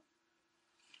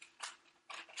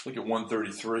 Look at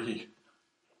 133.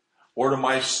 Order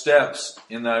my steps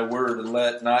in thy word, and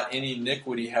let not any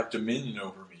iniquity have dominion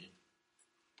over me.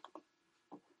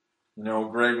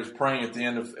 Greg was praying at the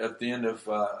end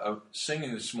of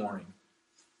singing this morning.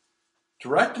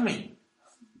 Direct me.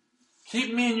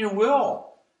 Keep me in your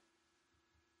will.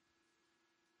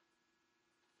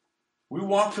 We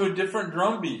walk to a different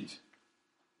drumbeat.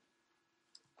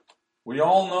 We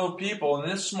all know people in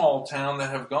this small town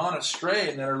that have gone astray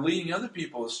and that are leading other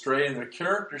people astray, and their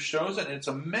character shows it, and it's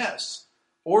a mess.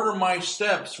 Order my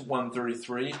steps,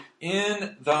 133,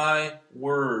 in thy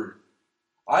word.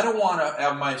 I don't want to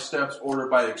have my steps ordered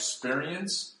by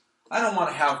experience. I don't want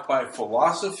to have by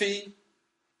philosophy.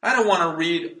 I don't want to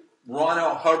read Ron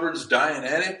L. Hubbard's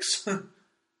Dianetics.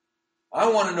 I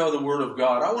want to know the Word of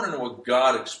God. I want to know what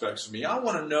God expects of me. I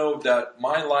want to know that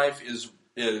my life is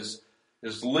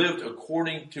lived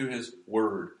according to His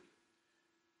Word.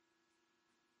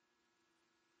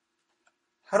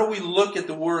 How do we look at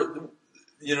the Word?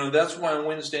 You know, that's why on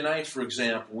Wednesday nights, for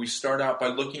example, we start out by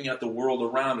looking at the world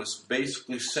around us,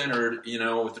 basically centered, you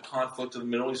know, with the conflict of the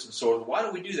Middle East and so on. Why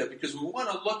do we do that? Because we want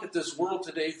to look at this world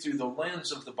today through the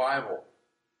lens of the Bible.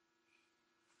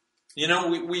 You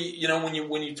know,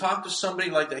 when you talk to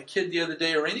somebody like that kid the other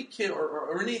day, or any kid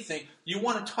or anything, you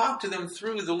want to talk to them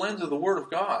through the lens of the Word of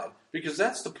God, because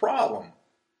that's the problem.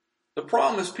 The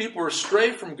problem is people are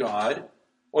astray from God,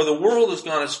 or the world has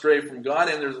gone astray from God,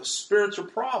 and there's a spiritual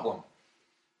problem.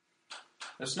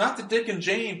 It's not the Dick and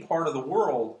Jane part of the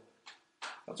world.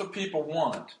 That's what people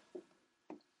want.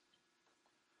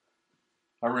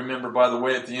 I remember, by the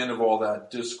way, at the end of all that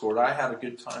discord, I had a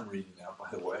good time reading that, by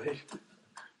the way.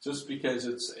 Just because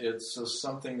it's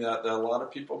something that a lot of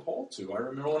people hold to. I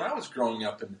remember when I was growing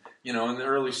up in the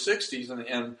early 60s,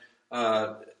 and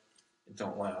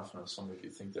don't laugh. Some of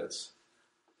you think that's...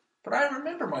 But I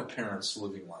remember my parents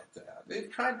living like that. They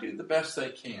tried to do the best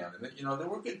they can. And, they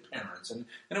were good parents, and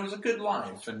it was a good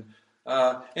life. And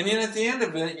then at the end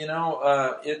of it,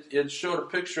 it showed a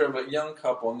picture of a young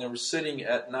couple, and they were sitting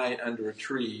at night under a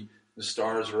tree. The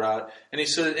stars are out. And he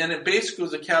said, and it basically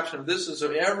was a caption of, this is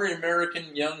every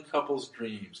American young couple's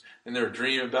dreams. And they're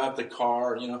dreaming about the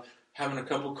car, having a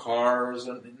couple cars,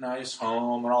 and a nice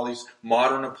home, and all these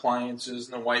modern appliances,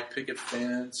 and the white picket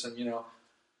fence, and,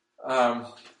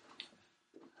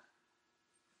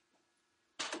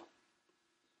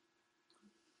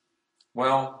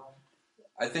 well,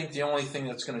 I think the only thing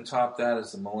that's going to top that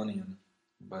is the millennium,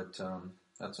 but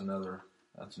that's another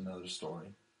story.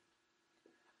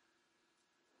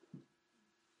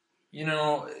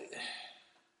 To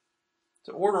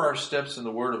order our steps in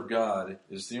the Word of God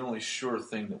is the only sure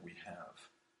thing that we have.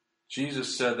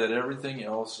 Jesus said that everything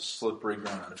else is slippery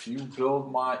ground. If you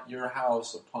build your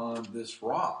house upon this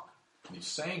rock, these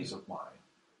sayings of mine,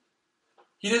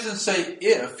 He doesn't say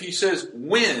if, He says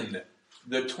when.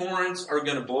 The torrents are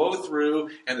going to blow through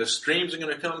and the streams are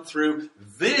going to come through,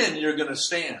 then you're going to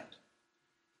stand.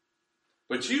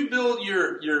 But you build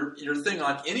your thing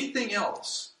on anything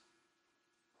else,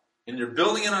 and you're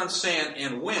building it on sand,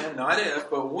 and when, not if,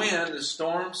 but when the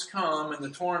storms come and the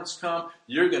torrents come,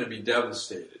 you're going to be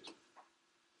devastated.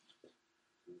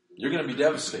 You're going to be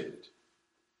devastated.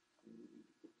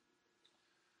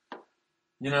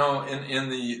 In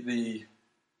the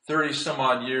 30 some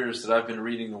odd years that I've been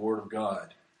reading the Word of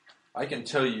God, I can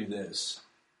tell you this.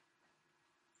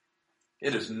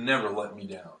 It has never let me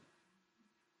down.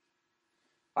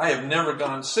 I have never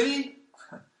gone, see,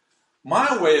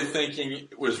 my way of thinking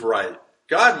was right.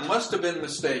 God must have been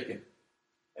mistaken.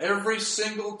 Every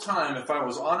single time, if I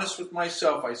was honest with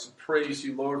myself, I said, praise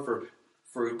you, Lord,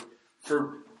 for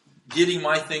getting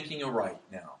my thinking right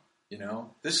now.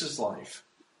 This is life.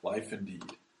 Life indeed.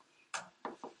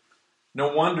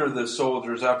 No wonder the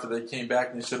soldiers, after they came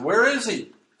back, and they said, where is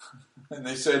he? And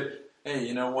they said, hey,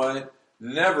 you know what?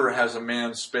 Never has a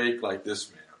man spake like this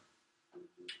man.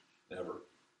 Never.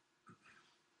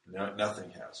 No,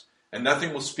 nothing has. And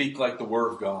nothing will speak like the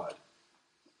Word of God.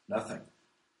 Nothing.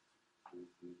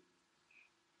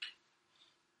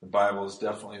 The Bible is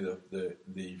definitely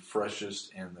the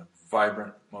freshest and the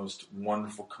vibrant, most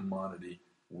wonderful commodity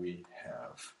we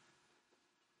have.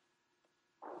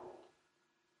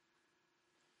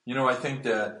 I think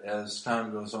that as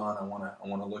time goes on, I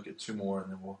want to look at two more,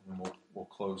 and then we'll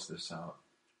close this out.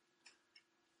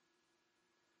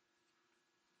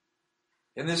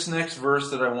 In this next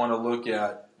verse that I want to look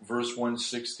at, verse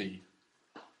 160,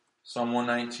 Psalm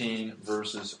 119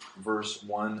 verse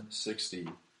 160,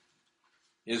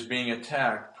 is being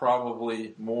attacked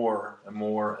probably more and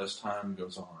more as time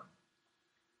goes on.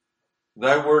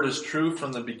 Thy word is true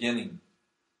from the beginning,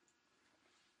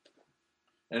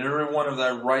 and every one of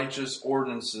thy righteous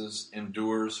ordinances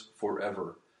endures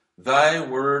forever. Thy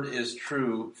word is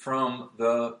true from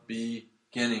the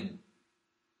beginning.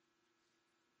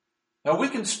 Now we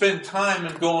can spend time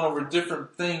in going over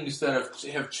different things that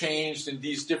have changed, and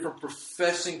these different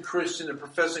professing Christian and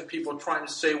professing people trying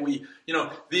to say we've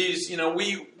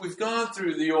gone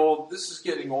through the old, this is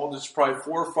getting old, it's probably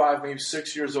 4 or 5, maybe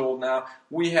 6 years old now.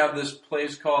 We have this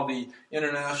place called the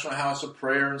International House of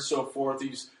Prayer and so forth,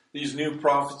 these new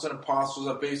prophets and apostles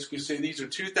that basically say these are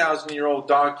 2,000-year-old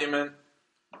document.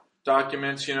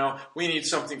 documents, we need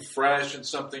something fresh and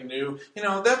something new.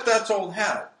 That's old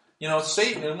hat.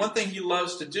 Satan, and one thing he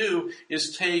loves to do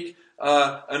is take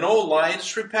an old lie and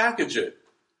just repackage it.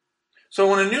 So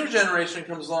when a new generation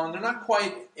comes along, they're not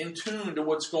quite in tune to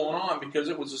what's going on because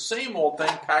it was the same old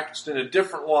thing packaged in a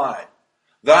different lie.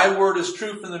 Thy word is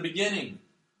true from the beginning.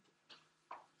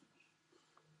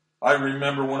 I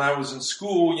remember when I was in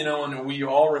school, and we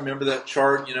all remember that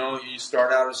chart, you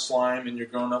start out as slime and you're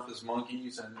growing up as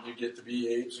monkeys and you get to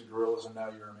be apes and gorillas and now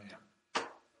you're a man.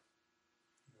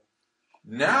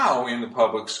 Now in the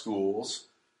public schools,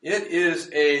 it is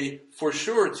a for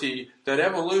surety that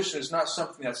evolution is not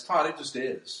something that's taught, it just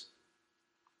is.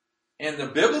 And the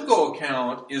biblical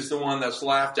account is the one that's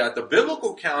laughed at. The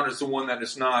biblical account is the one that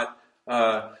is not.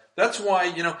 That's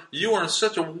why, you are in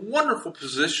such a wonderful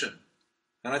position.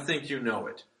 And I think you know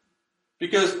it.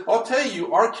 Because I'll tell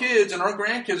you, our kids and our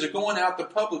grandkids are going out to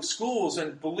public schools,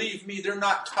 and believe me, they're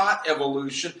not taught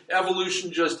evolution.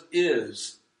 Evolution just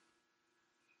is.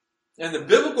 And the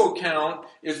biblical account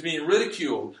is being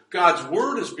ridiculed. God's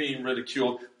word is being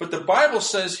ridiculed. But the Bible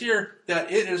says here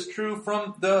that it is true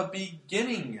from the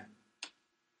beginning.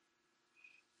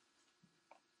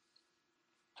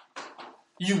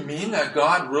 You mean that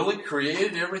God really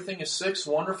created everything in 6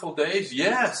 wonderful days?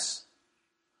 Yes.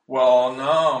 Well,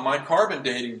 no, my carbon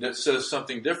dating that says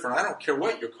something different. I don't care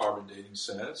what your carbon dating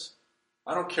says.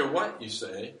 I don't care what you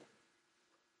say.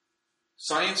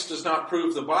 Science does not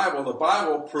prove the Bible. The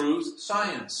Bible proves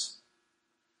science.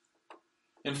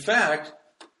 In fact,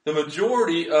 the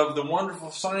majority of the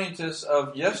wonderful scientists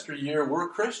of yesteryear were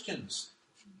Christians.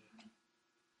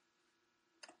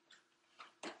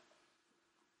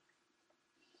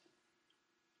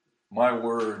 My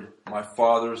word, my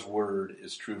Father's word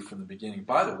is true from the beginning.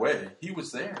 By the way, he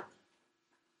was there.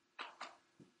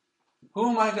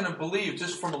 Who am I going to believe,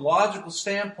 just from a logical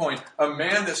standpoint? A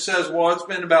man that says, well, it's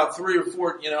been about 3 or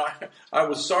 4, I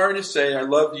was sorry to say, I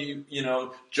loved you,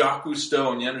 Jacques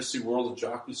Cousteau in the undersea world of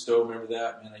Jacques Cousteau. Remember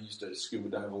that? Man, I used to scuba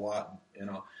dive a lot,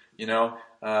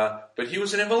 but he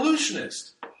was an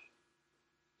evolutionist.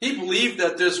 He believed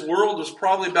that this world was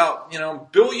probably about,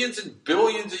 billions and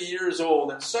billions of years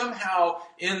old. And somehow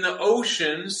in the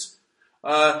oceans,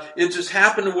 it just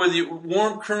happened where the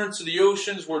warm currents of the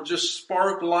oceans were just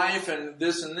sparked life and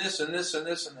this and this and this and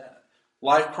this and that.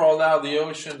 Life crawled out of the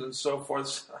oceans and so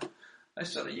forth. I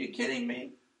said, are you kidding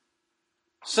me?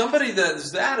 Somebody that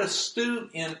is that astute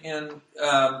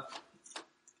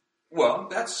well,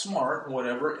 that's smart and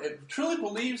whatever. It truly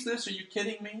believes this? Are you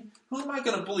kidding me? Who am I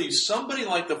going to believe? Somebody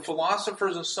like the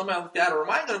philosophers and somebody like that? Or am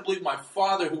I going to believe my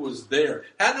Father who was there?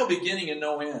 Had no beginning and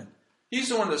no end. He's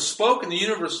the one that spoke and the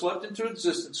universe leapt into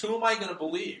existence. Who am I going to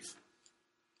believe?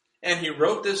 And he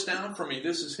wrote this down for me.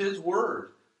 This is his word.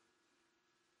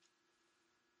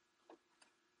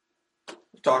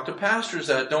 Talk to pastors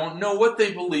that don't know what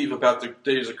they believe about the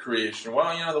days of creation.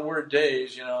 Well, the word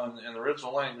days, in the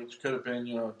original language could have been,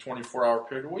 a 24-hour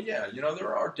period. Well, yeah,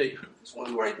 there are days. That's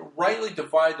why we rightly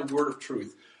divide the word of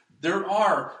truth. There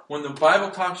are, when the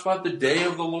Bible talks about the day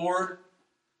of the Lord,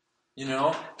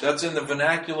 that's in the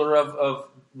vernacular of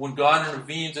when God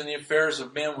intervenes in the affairs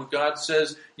of man, when God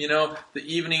says, the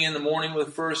evening and the morning of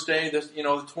the first day, the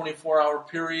 24-hour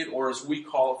period, or as we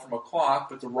call it from a clock,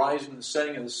 but the rising and the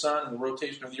setting of the sun and the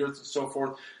rotation of the earth and so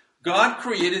forth. God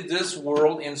created this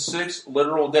world in 6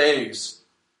 literal days.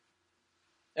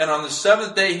 And on the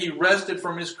 7th day, he rested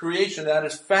from his creation. That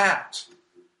is fact.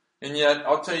 And yet,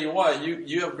 I'll tell you what,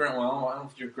 you have, I don't know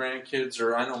if your grandkids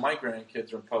I know my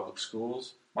grandkids are in public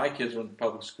schools. My kids went to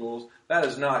public schools. That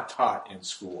is not taught in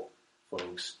school,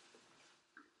 folks.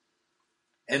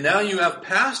 And now you have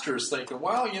pastors thinking,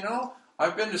 well,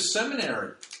 I've been to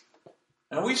seminary.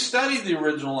 And we studied the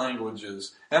original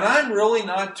languages. And I'm really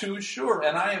not too sure.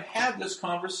 And I have had this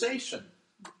conversation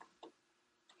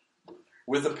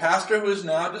with a pastor who is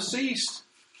now deceased.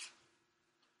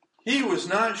 He was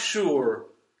not sure.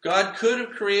 God could have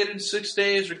created 6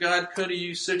 days, or God could have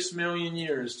used 6 million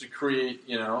years to create,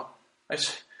 And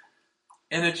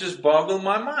it just boggled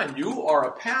my mind. You are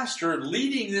a pastor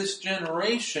leading this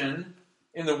generation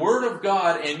in the Word of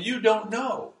God, and you don't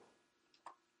know.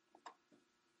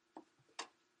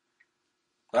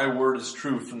 Thy word is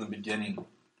true from the beginning.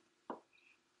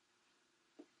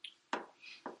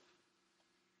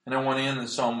 And I want to end in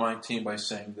Psalm 19 by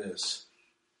saying this.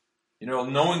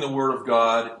 Knowing the Word of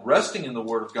God, resting in the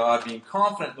Word of God, being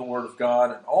confident in the Word of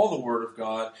God, and all the Word of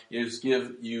God is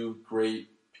give you great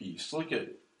peace. Look at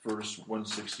verse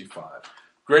 165.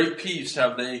 Great peace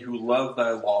have they who love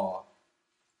thy law,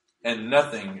 and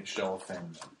nothing shall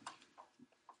offend them.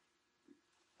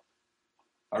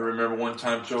 I remember one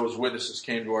time Jehovah's Witnesses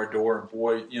came to our door, and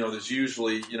boy, there's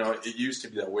usually, it used to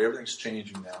be that way. Everything's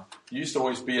changing now. It used to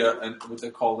always be what they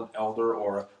called an elder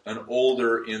or an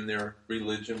older in their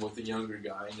religion with a younger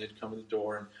guy, and they'd come to the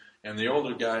door, and the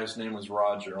older guy's name was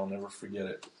Roger. I'll never forget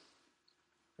it.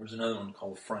 There was another one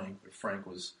called Frank, but Frank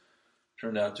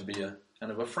turned out to be a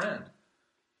kind of a friend.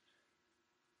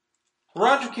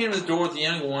 Roger came to the door with the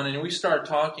young one, and we started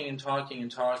talking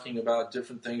about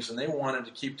different things, and they wanted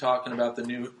to keep talking about the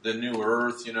new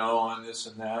earth, and this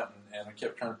and that, and I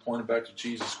kept trying to point it back to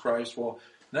Jesus Christ. Well,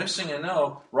 next thing I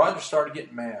know, Roger started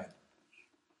getting mad.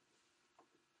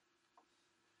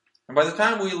 And by the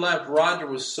time we left, Roger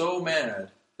was so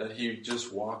mad that he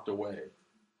just walked away.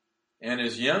 And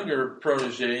his younger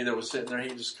protege that was sitting there,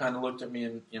 he just kind of looked at me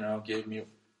and, gave me,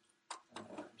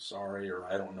 I'm sorry, or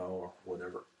I don't know, or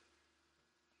whatever.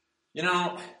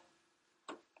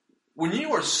 When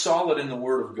you are solid in the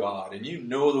Word of God, and you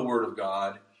know the Word of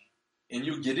God, and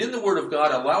you get in the Word of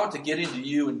God, allow it to get into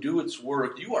you and do its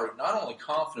work, you are not only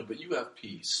confident, but you have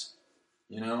peace.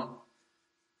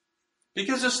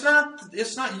 Because it's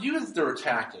not you that they're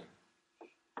attacking.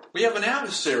 We have an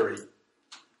adversary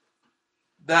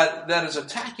that is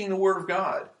attacking the Word of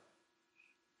God.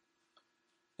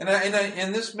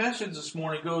 And this message this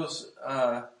morning goes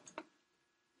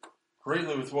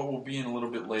greatly with what will be in a little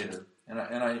bit later. And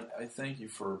I thank you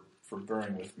for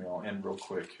bearing with me. I'll end real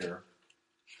quick here.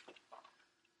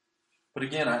 But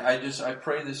again, I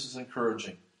pray this is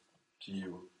encouraging to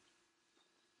you.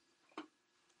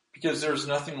 Because there's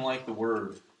nothing like the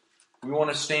Word. We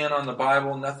want to stand on the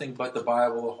Bible, nothing but the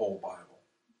Bible, the whole Bible.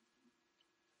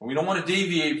 And we don't want to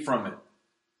deviate from it.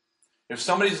 If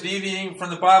somebody's deviating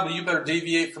from the Bible, you better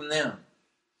deviate from them.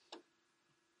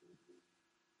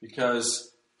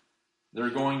 Because they're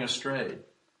going astray.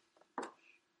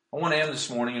 I want to end this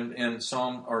morning in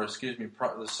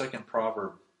the second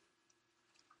proverb.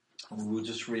 And we'll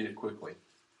just read it quickly.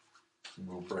 And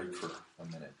we'll break for a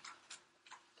minute.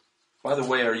 By the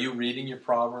way, are you reading your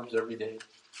Proverbs every day?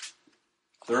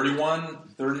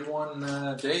 31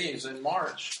 days in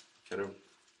March. Could have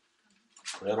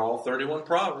read all 31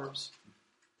 Proverbs.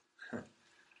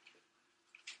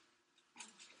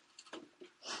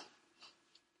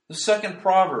 The second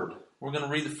proverb. We're going to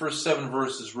read the first 7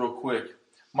 verses real quick.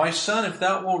 My son, if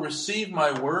thou wilt receive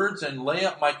my words and lay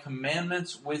up my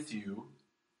commandments with you,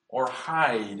 or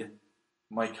hide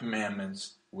my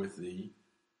commandments with thee,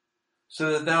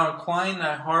 so that thou incline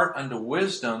thy heart unto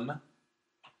wisdom,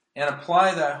 and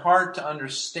apply thy heart to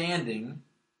understanding.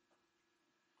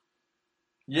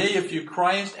 Yea, if you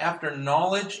criest after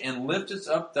knowledge, and liftest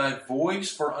up thy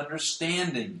voice for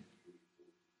understanding.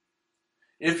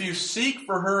 If you seek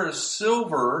for her as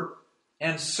silver,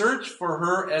 and search for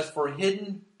her as for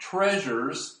hidden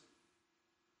treasures.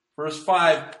 Verse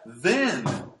 5,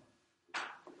 then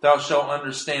thou shalt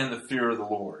understand the fear of the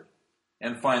Lord,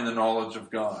 and find the knowledge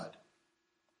of God.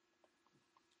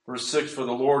 Verse 6, for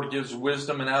the Lord gives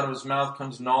wisdom, and out of his mouth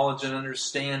comes knowledge and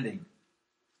understanding.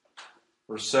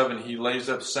 Verse 7, he lays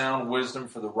up sound wisdom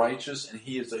for the righteous, and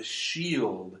he is a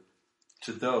shield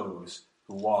to those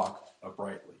who walk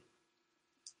uprightly.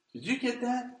 Did you get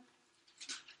that?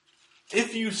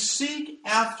 If you seek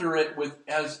after it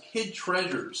as hid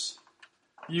treasures,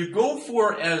 you go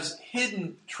for it as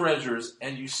hidden treasures,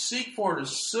 and you seek for it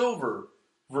as silver,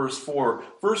 verse 4.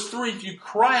 Verse 3, if you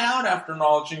cry out after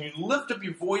knowledge, and you lift up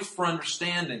your voice for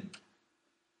understanding.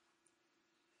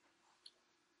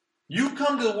 You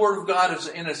come to the Word of God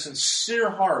in a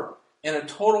sincere heart, and a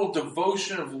total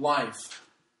devotion of life.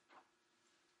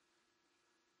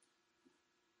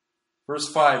 Verse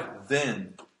 5,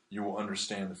 then you will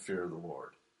understand the fear of the Lord.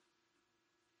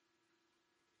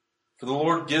 For the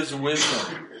Lord gives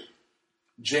wisdom.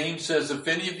 James says, if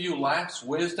any of you lacks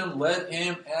wisdom, let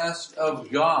him ask of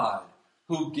God,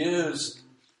 who gives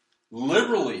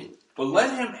liberally. But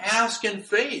let him ask in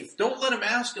faith. Don't let him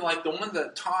ask like the one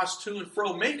that tossed to and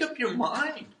fro. Make up your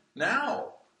mind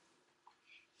now.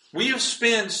 We have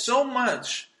spent so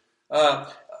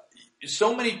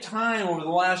many time over the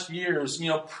last years,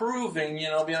 proving,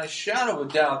 beyond a shadow of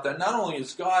a doubt that not only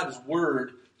is God's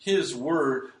Word His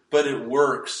Word, but it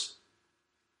works.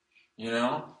 When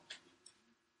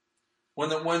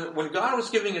God was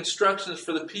giving instructions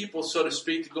for the people, so to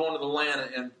speak, to go into the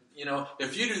land, and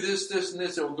if you do this, this, and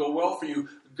this, it will go well for you.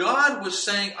 God was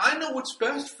saying, I know what's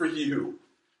best for you.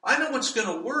 I know what's going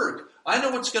to work. I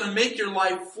know what's going to make your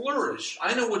life flourish.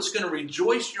 I know what's going to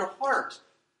rejoice your heart.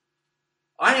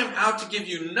 I am out to give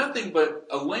you nothing but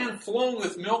a land flowing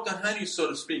with milk and honey, so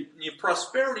to speak.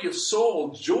 Prosperity of soul,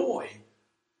 joy.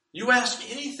 You ask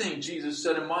anything, Jesus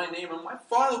said, in my name, and my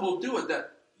Father will do it,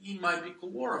 that he might be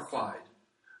glorified.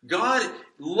 God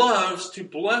loves to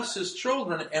bless his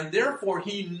children, and therefore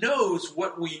he knows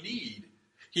what we need.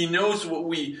 He knows what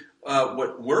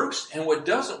works and what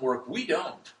doesn't work. We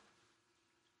don't.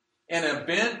 And a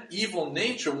bent, evil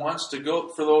nature wants to go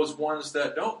for those ones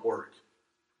that don't work.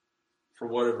 For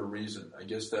whatever reason. I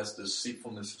guess that's the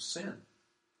deceitfulness of sin.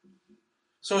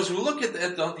 So as we look at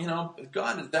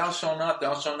God, thou shalt not,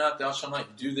 thou shalt not, thou shalt not,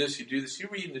 you do this, you do this. You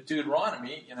read in the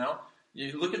Deuteronomy,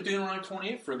 you look at Deuteronomy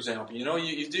 28, for example.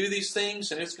 You do these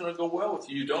things and it's going to go well with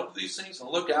you. You don't do these things and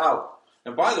look out.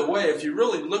 And by the way, if you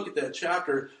really look at that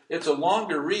chapter, it's a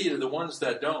longer read of the ones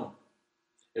that don't.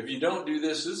 If you don't do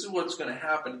this, this is what's going to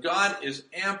happen. God is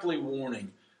amply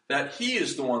warning that he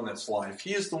is the one that's life.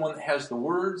 He is the one that has the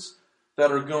words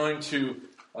that are going to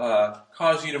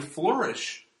cause you to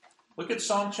flourish. Look at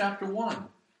Psalm chapter 1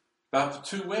 about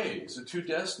the two ways, the two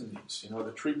destinies.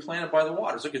 The tree planted by the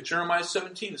waters. Look at Jeremiah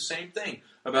 17, the same thing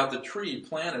about the tree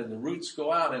planted and the roots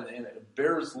go out and it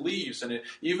bears leaves. And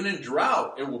even in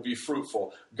drought, it will be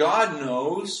fruitful. God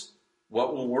knows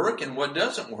what will work and what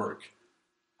doesn't work.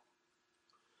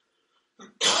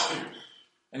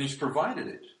 And he's provided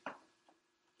it.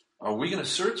 Are we going to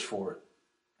search for it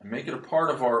and make it a part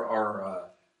of our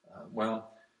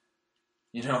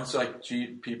it's like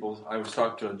people, I was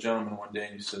talking to a gentleman one day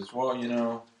and he says, God's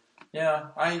a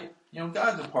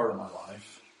part of my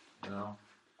life,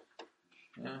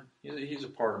 he's a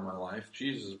part of my life.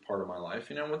 Jesus is a part of my life,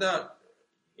 without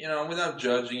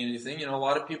judging anything. A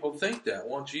lot of people think that,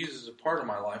 Jesus is a part of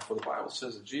my life. Well, the Bible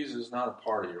says that Jesus is not a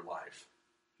part of your life.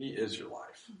 He is your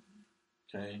life.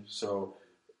 Okay, so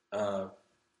how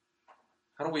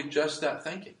do we adjust that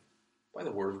thinking? By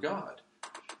the Word of God.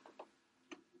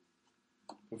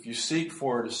 If you seek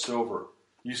for it as silver,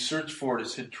 you search for it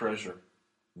as hid treasure,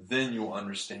 then you will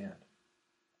understand.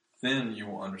 Then you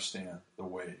will understand the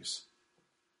ways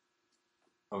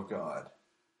of God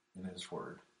in his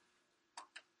Word.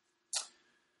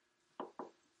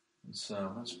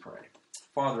 So let's pray.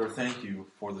 Father, thank you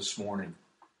for this morning.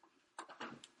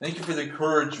 Thank you for the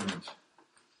encouragement.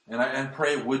 And I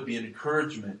pray it would be an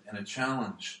encouragement and a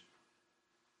challenge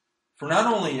for not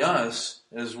only us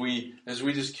as we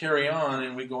just carry on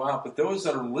and we go out, but those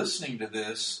that are listening to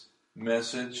this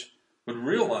message would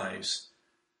realize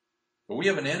that we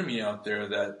have an enemy out there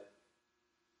that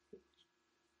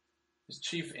his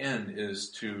chief end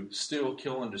is to steal,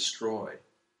 kill, and destroy.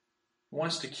 He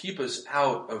wants to keep us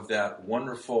out of that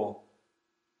wonderful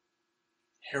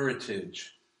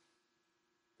heritage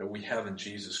that we have in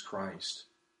Jesus Christ.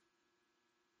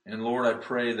 And Lord, I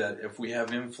pray that if we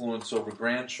have influence over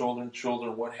grandchildren,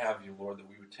 children, what have you, Lord, that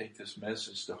we would take this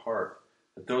message to heart.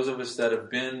 That those of us that have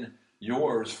been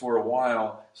yours for a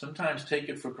while sometimes take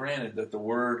it for granted that the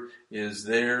Word is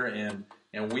there and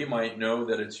we might know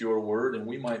that it's your Word and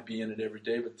we might be in it every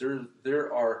day. But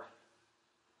there are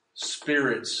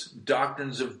spirits,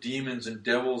 doctrines of demons and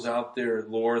devils out there,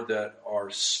 Lord, that are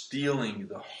stealing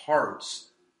the hearts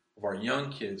of our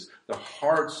young kids, the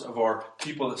hearts of our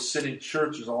people that sit in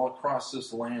churches all across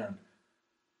this land.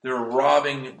 They're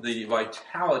robbing the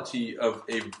vitality of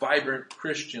a vibrant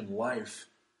Christian life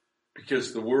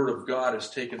because the Word of God has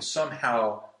taken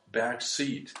somehow back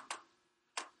seat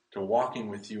to walking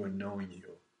with you and knowing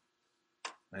you.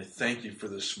 And I thank you for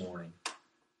this morning.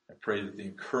 I pray that the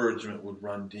encouragement would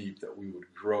run deep, that we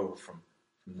would grow from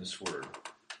this Word.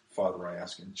 Father, I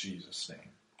ask in Jesus'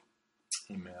 name.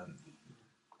 Amen.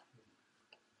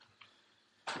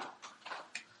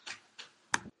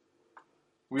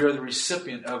 We are the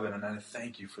recipient of it, and I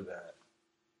thank you for that.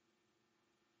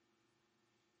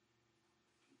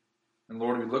 And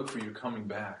Lord, we look for you coming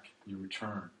back, you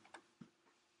return.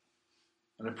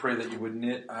 And I pray that you would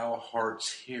knit our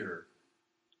hearts here,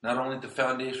 not only at the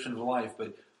foundation of life,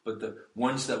 but the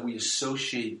ones that we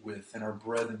associate with and our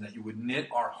brethren, that you would knit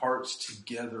our hearts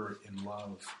together in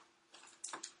love,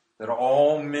 that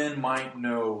all men might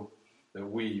know that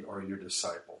we are your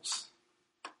disciples.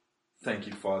 Thank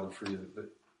you, Father, for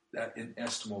that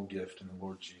inestimable gift in the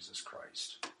Lord Jesus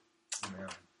Christ. Amen.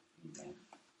 Amen.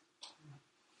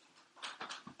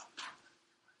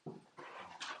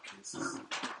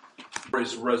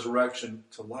 Embrace resurrection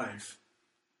to life,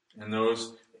 and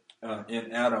those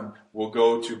in Adam will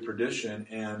go to perdition,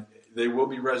 and they will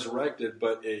be resurrected,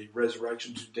 but a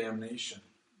resurrection to damnation.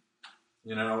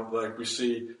 Like we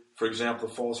see, for example,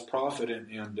 the false prophet and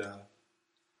in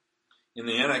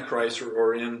the Antichrist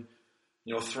or in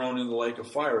thrown in the lake of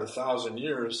fire 1,000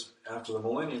 years after the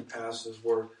millennium passes,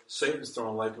 where Satan's thrown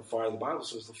in the lake of fire. The Bible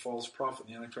says the false prophet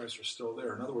and the Antichrist are still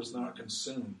there. In other words, not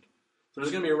consumed. There's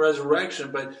going to be a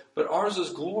resurrection, but ours is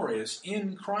glorious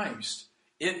in Christ.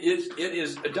 it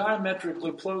is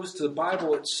diametrically opposed to the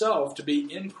Bible itself to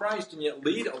be in Christ and yet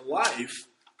lead a life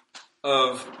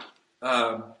of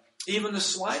even the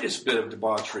slightest bit of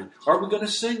debauchery. Are we going to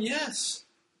sin? Yes.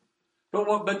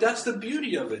 But that's the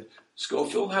beauty of it.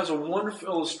 Scofield has a wonderful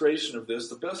illustration of this,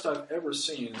 the best I've ever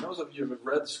seen. And those of you who have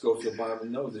read the Scofield Bible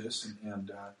know this,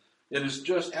 and it is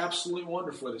just absolutely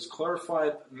wonderful. It has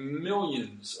clarified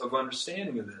millions of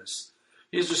understanding of this.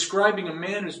 He's describing a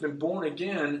man who's been born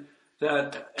again,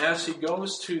 that as he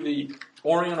goes to the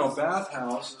Oriental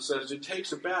bathhouse, it says he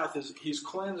takes a bath, he's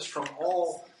cleansed from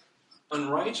all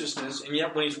unrighteousness, and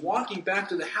yet when he's walking back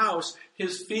to the house,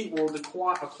 his feet will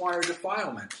acquire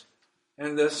defilement,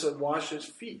 and thus wash his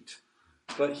feet.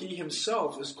 But he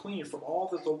himself is clean from all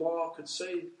that the law could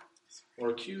say or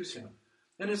accuse him.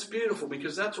 And it's beautiful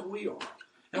because that's what we are.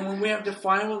 And when we have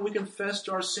defilement, we confess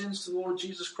our sins to the Lord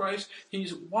Jesus Christ.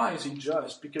 Why is he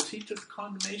just? Because he took the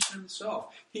condemnation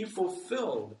himself. He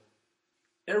fulfilled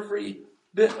every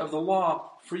bit of the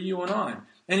law for you and I.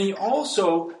 And he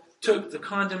also took the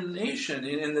condemnation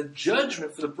and the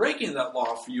judgment for the breaking of that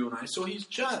law for you and I. So he's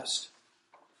just.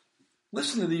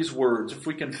 Listen to these words. If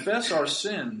we confess our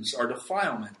sins, our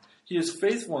defilement, he is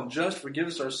faithful and just to forgive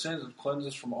us our sins and cleanse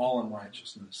us from all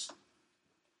unrighteousness.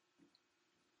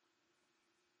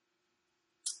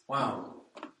 Wow.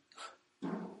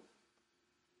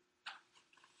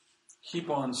 Keep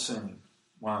on sinning.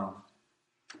 Wow.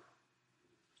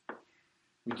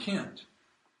 We can't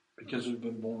because we've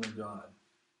been born of God.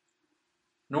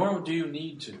 Nor do you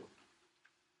need to.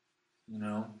 You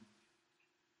know?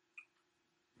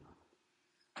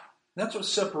 That's what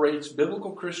separates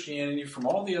biblical Christianity from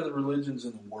all the other religions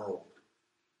in the world.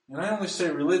 And I only say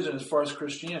religion as far as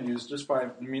Christianity is just by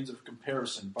means of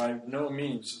comparison. By no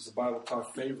means does the Bible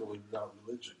talk favorably about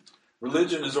religion.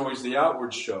 Religion is always the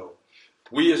outward show.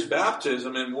 We as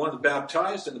baptism, and one of the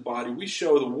baptized in the body, we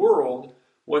show the world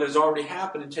what has already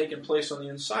happened and taken place on the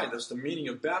inside. That's the meaning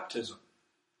of baptism.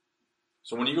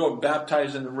 So when you go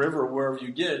baptized in the river or wherever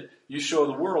you get, you show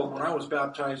the world. When I was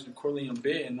baptized in Corleone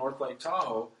Bay in North Lake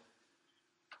Tahoe,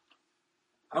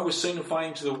 I was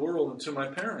signifying to the world and to my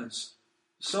parents,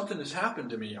 something has happened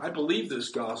to me. I believe this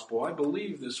gospel. I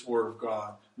believe this word of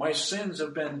God. My sins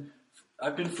I've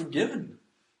been forgiven.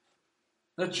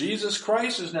 That Jesus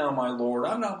Christ is now my Lord.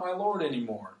 I'm not my Lord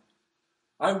anymore.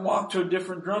 I walk to a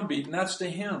different drumbeat, and that's to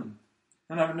Him.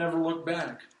 And I've never looked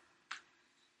back.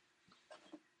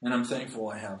 And I'm thankful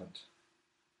I haven't.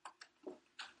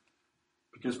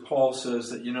 Because Paul says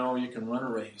that, you can run a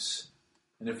race.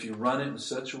 And if you run it in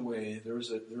such a way,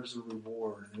 there's a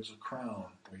reward, and there's a crown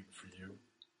waiting for you.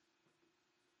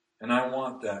 And I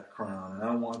want that crown, and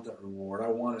I want that reward. I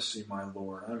want to see my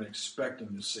Lord. I'm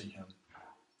expecting to see Him.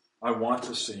 I want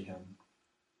to see Him.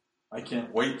 I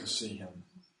can't wait to see Him.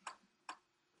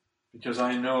 Because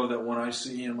I know that when I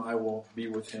see Him, I will be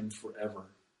with Him forever.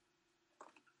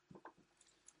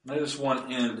 And I just want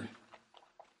to end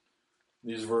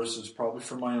these verses, probably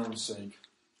for my own sake.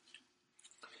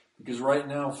 Because right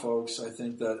now, folks, I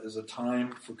think that is a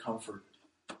time for comfort.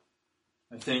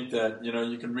 I think that,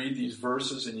 you can read these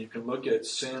verses and you can look at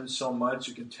sin so much,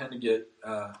 you can tend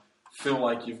to feel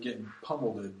like you're getting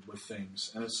pummeled with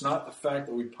things. And it's not the fact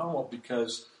that we pummel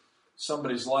because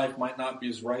somebody's life might not be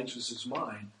as righteous as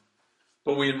mine.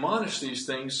 But we admonish these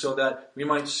things so that we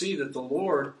might see that the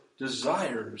Lord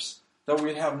desires that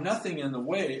we have nothing in the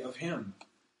way of Him.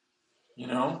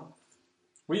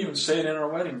 We even say it in our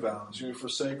wedding vows. You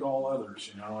forsake all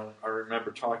others. I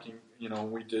remember talking,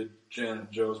 we did Jen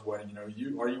and Joe's wedding. Are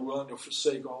you willing to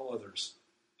forsake all others?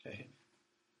 Okay.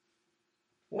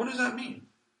 What does that mean?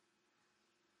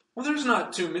 Well, there's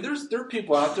not too many. There are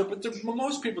people out there, but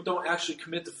most people don't actually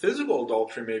commit the physical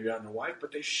adultery maybe on their wife,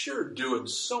 but they sure do in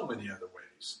so many other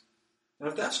ways. And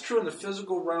if that's true in the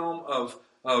physical realm of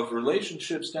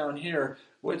relationships down here,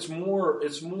 well, it's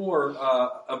more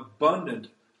abundant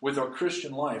with our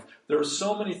Christian life. There are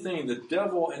so many things. The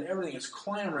devil and everything is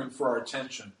clamoring for our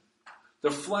attention. The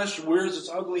flesh rears its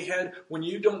ugly head when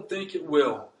you don't think it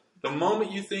will. The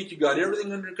moment you think you got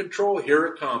everything under control, here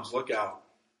it comes. Look out.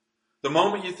 The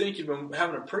moment you think you've been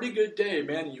having a pretty good day,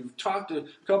 man, and you've talked to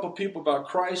a couple of people about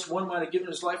Christ, one might have given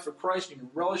his life for Christ, and you're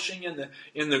relishing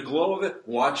in the glow of it,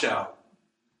 watch out.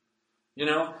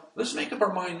 Let's make up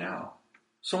our mind now.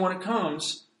 So when it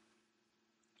comes,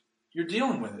 you're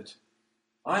dealing with it.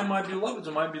 I am my beloved's,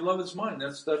 and my beloved's mine.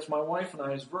 That's my wife and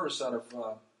I's verse out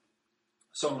of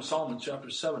Song of Solomon,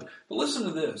 chapter 7. But listen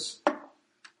to this.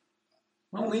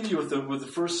 I'll leave you with the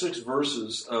first 6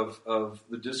 verses of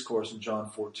the discourse in John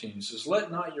 14. He says,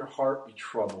 "Let not your heart be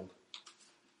troubled.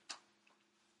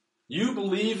 You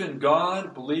believe in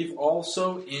God, believe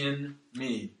also in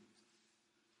me.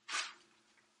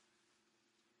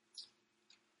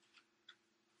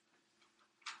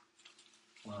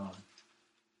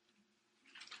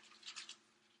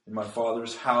 In my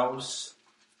Father's house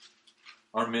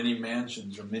are many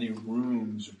mansions, or many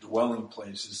rooms, or dwelling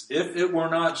places. If it were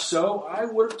not so, I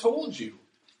would have told you.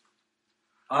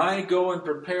 I go and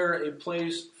prepare a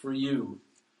place for you.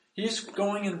 He's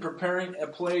going and preparing a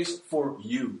place for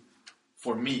you,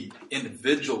 for me,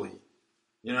 individually.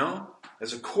 You know,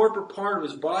 as a corporate part of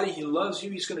his body, he loves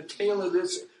you. He's going to tailor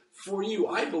this for you.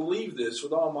 I believe this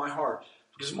with all my heart,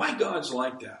 because my God's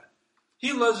like that.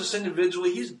 He loves us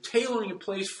individually. He's tailoring a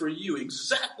place for you,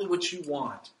 exactly what you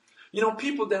want. You know,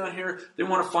 people down here, they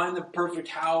want to find the perfect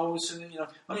house. And,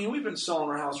 we've been selling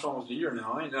our house for almost a year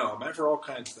now. I know. I've for all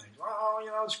kinds of things.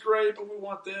 Oh, it's great, but we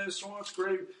want this. Oh, it's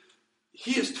great.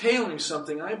 He is tailoring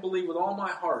something, I believe, with all my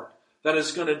heart, that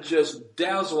is going to just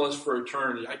dazzle us for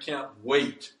eternity. I can't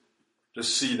wait to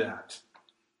see that.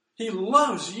 He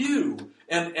loves you.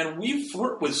 And we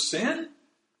flirt with sin?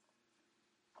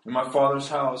 In my Father's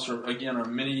house, are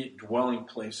many dwelling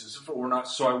places. If it were not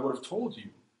so, I would have told you.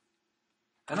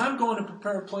 And I'm going to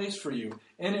prepare a place for you.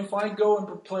 And if I go and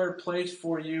prepare a place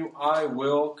for you, I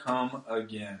will come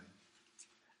again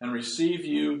and receive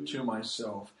you to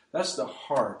myself. That's the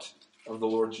heart of the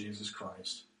Lord Jesus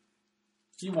Christ.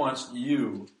 He wants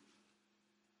you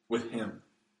with him.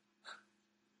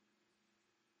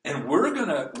 And we're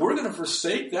gonna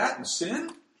forsake that and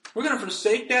sin? We're gonna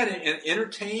forsake that and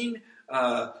entertain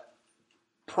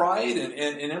pride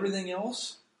and everything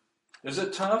else? Is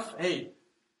it tough? Hey,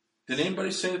 did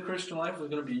anybody say the Christian life was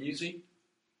going to be easy?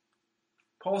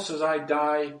 Paul says, I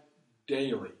die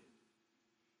daily.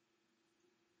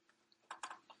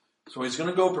 So he's going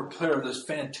to go prepare this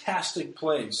fantastic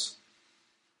place.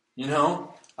 I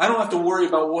don't have to worry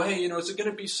about, is it going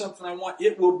to be something I want?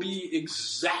 It will be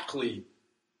exactly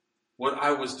what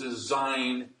I was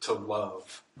designed to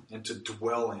love and to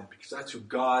dwell in, because that's who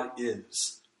God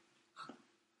is.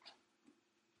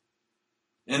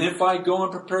 And if I go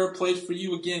and prepare a place for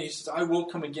you again, he says, I will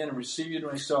come again and receive you to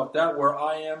myself, that where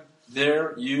I am,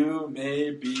 there you may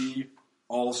be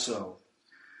also.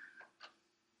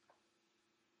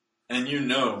 And you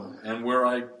know, and where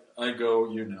I go,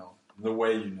 you know, the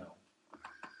way you know.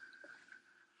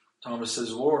 Thomas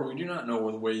says, Lord, we do not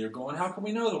know the way you're going. How can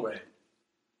we know the way?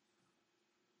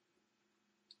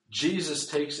 Jesus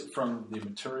takes it from the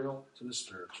material to the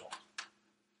spiritual.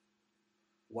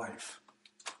 Life.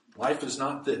 Life is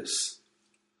not this.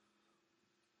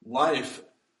 Life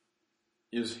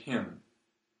is him.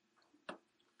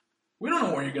 We don't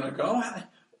know where you're going to go.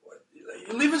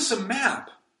 Leave us a map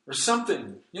or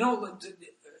something.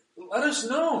 Let us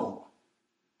know.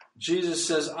 Jesus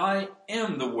says, I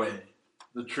am the way,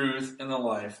 the truth, and the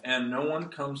life, and no one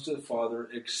comes to the Father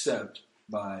except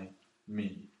by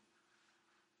me.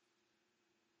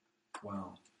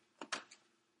 Wow.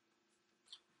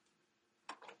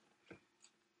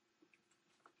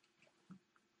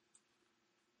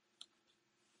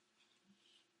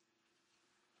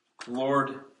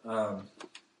 Lord, the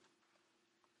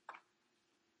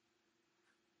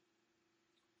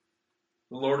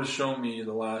Lord has shown me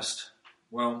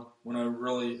when I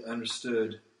really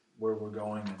understood where we're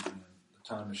going, and the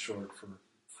time is short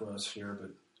for us here,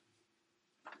 but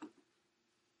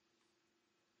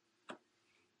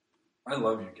I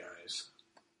love you guys,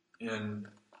 and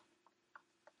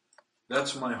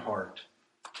that's my heart.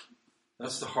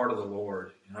 That's the heart of the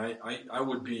Lord, and I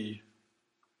would be,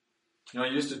 I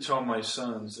used to tell my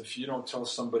sons, if you don't tell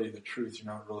somebody the truth,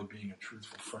 you're not really being a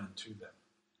truthful friend to them.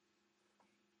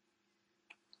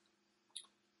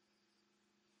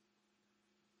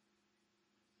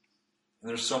 And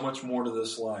there's so much more to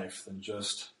this life than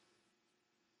just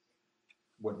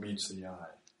what meets the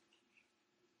eye.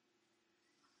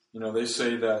 They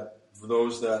say that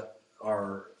those that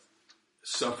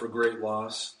suffer great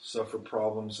loss, suffer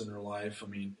problems in their life,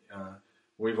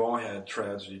 we've all had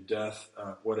tragedy, death,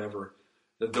 whatever,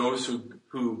 that those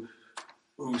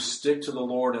who stick to the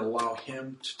Lord and allow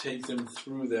him to take them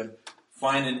through them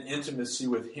find an intimacy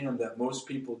with him that most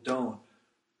people don't.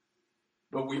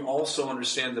 But we also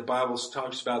understand the Bible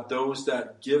talks about those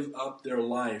that give up their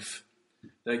life,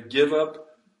 that give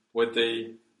up what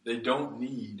they don't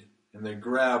need, and they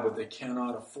grab what they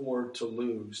cannot afford to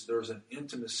lose. There's an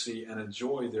intimacy and a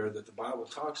joy there that the Bible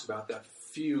talks about that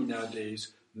few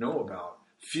nowadays know about.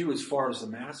 Few as far as the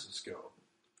masses go.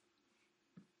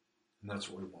 And that's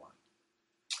what we want.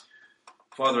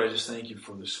 Father, I just thank you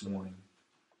for this morning.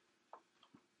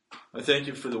 I thank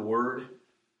you for the word.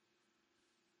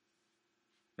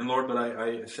 And Lord, but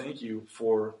I thank you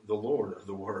for the Lord of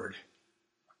the word.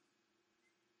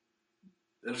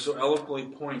 That so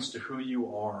eloquently points to who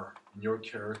you are and your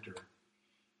character.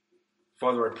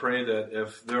 Father, I pray that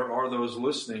if there are those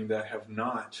listening that have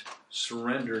not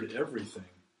surrendered everything,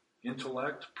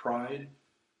 intellect, pride,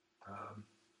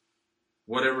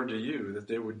 whatever to you, that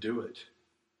they would do it.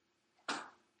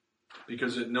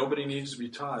 Because nobody needs to be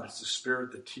taught. It's the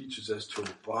Spirit that teaches us to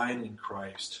abide in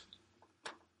Christ.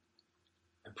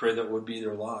 I pray that would be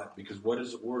their lot, because what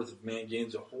is it worth if man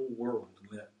gains a whole world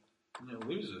and that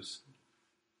loses?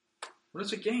 What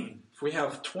is it gain? If we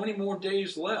have 20 more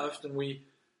days left and we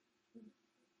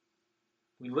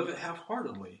live it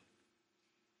half-heartedly,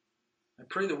 I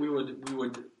pray that we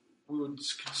would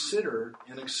consider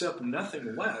and accept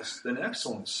nothing less than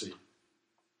excellency,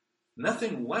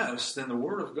 nothing less than the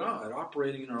Word of God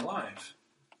operating in our life.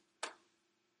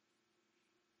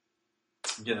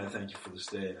 Again, I thank you for this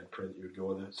day, and I pray that you would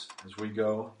go with us as we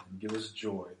go and give us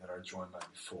joy, that our joy might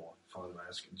be full. Father, I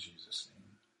ask in Jesus'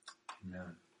 name.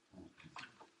 Amen.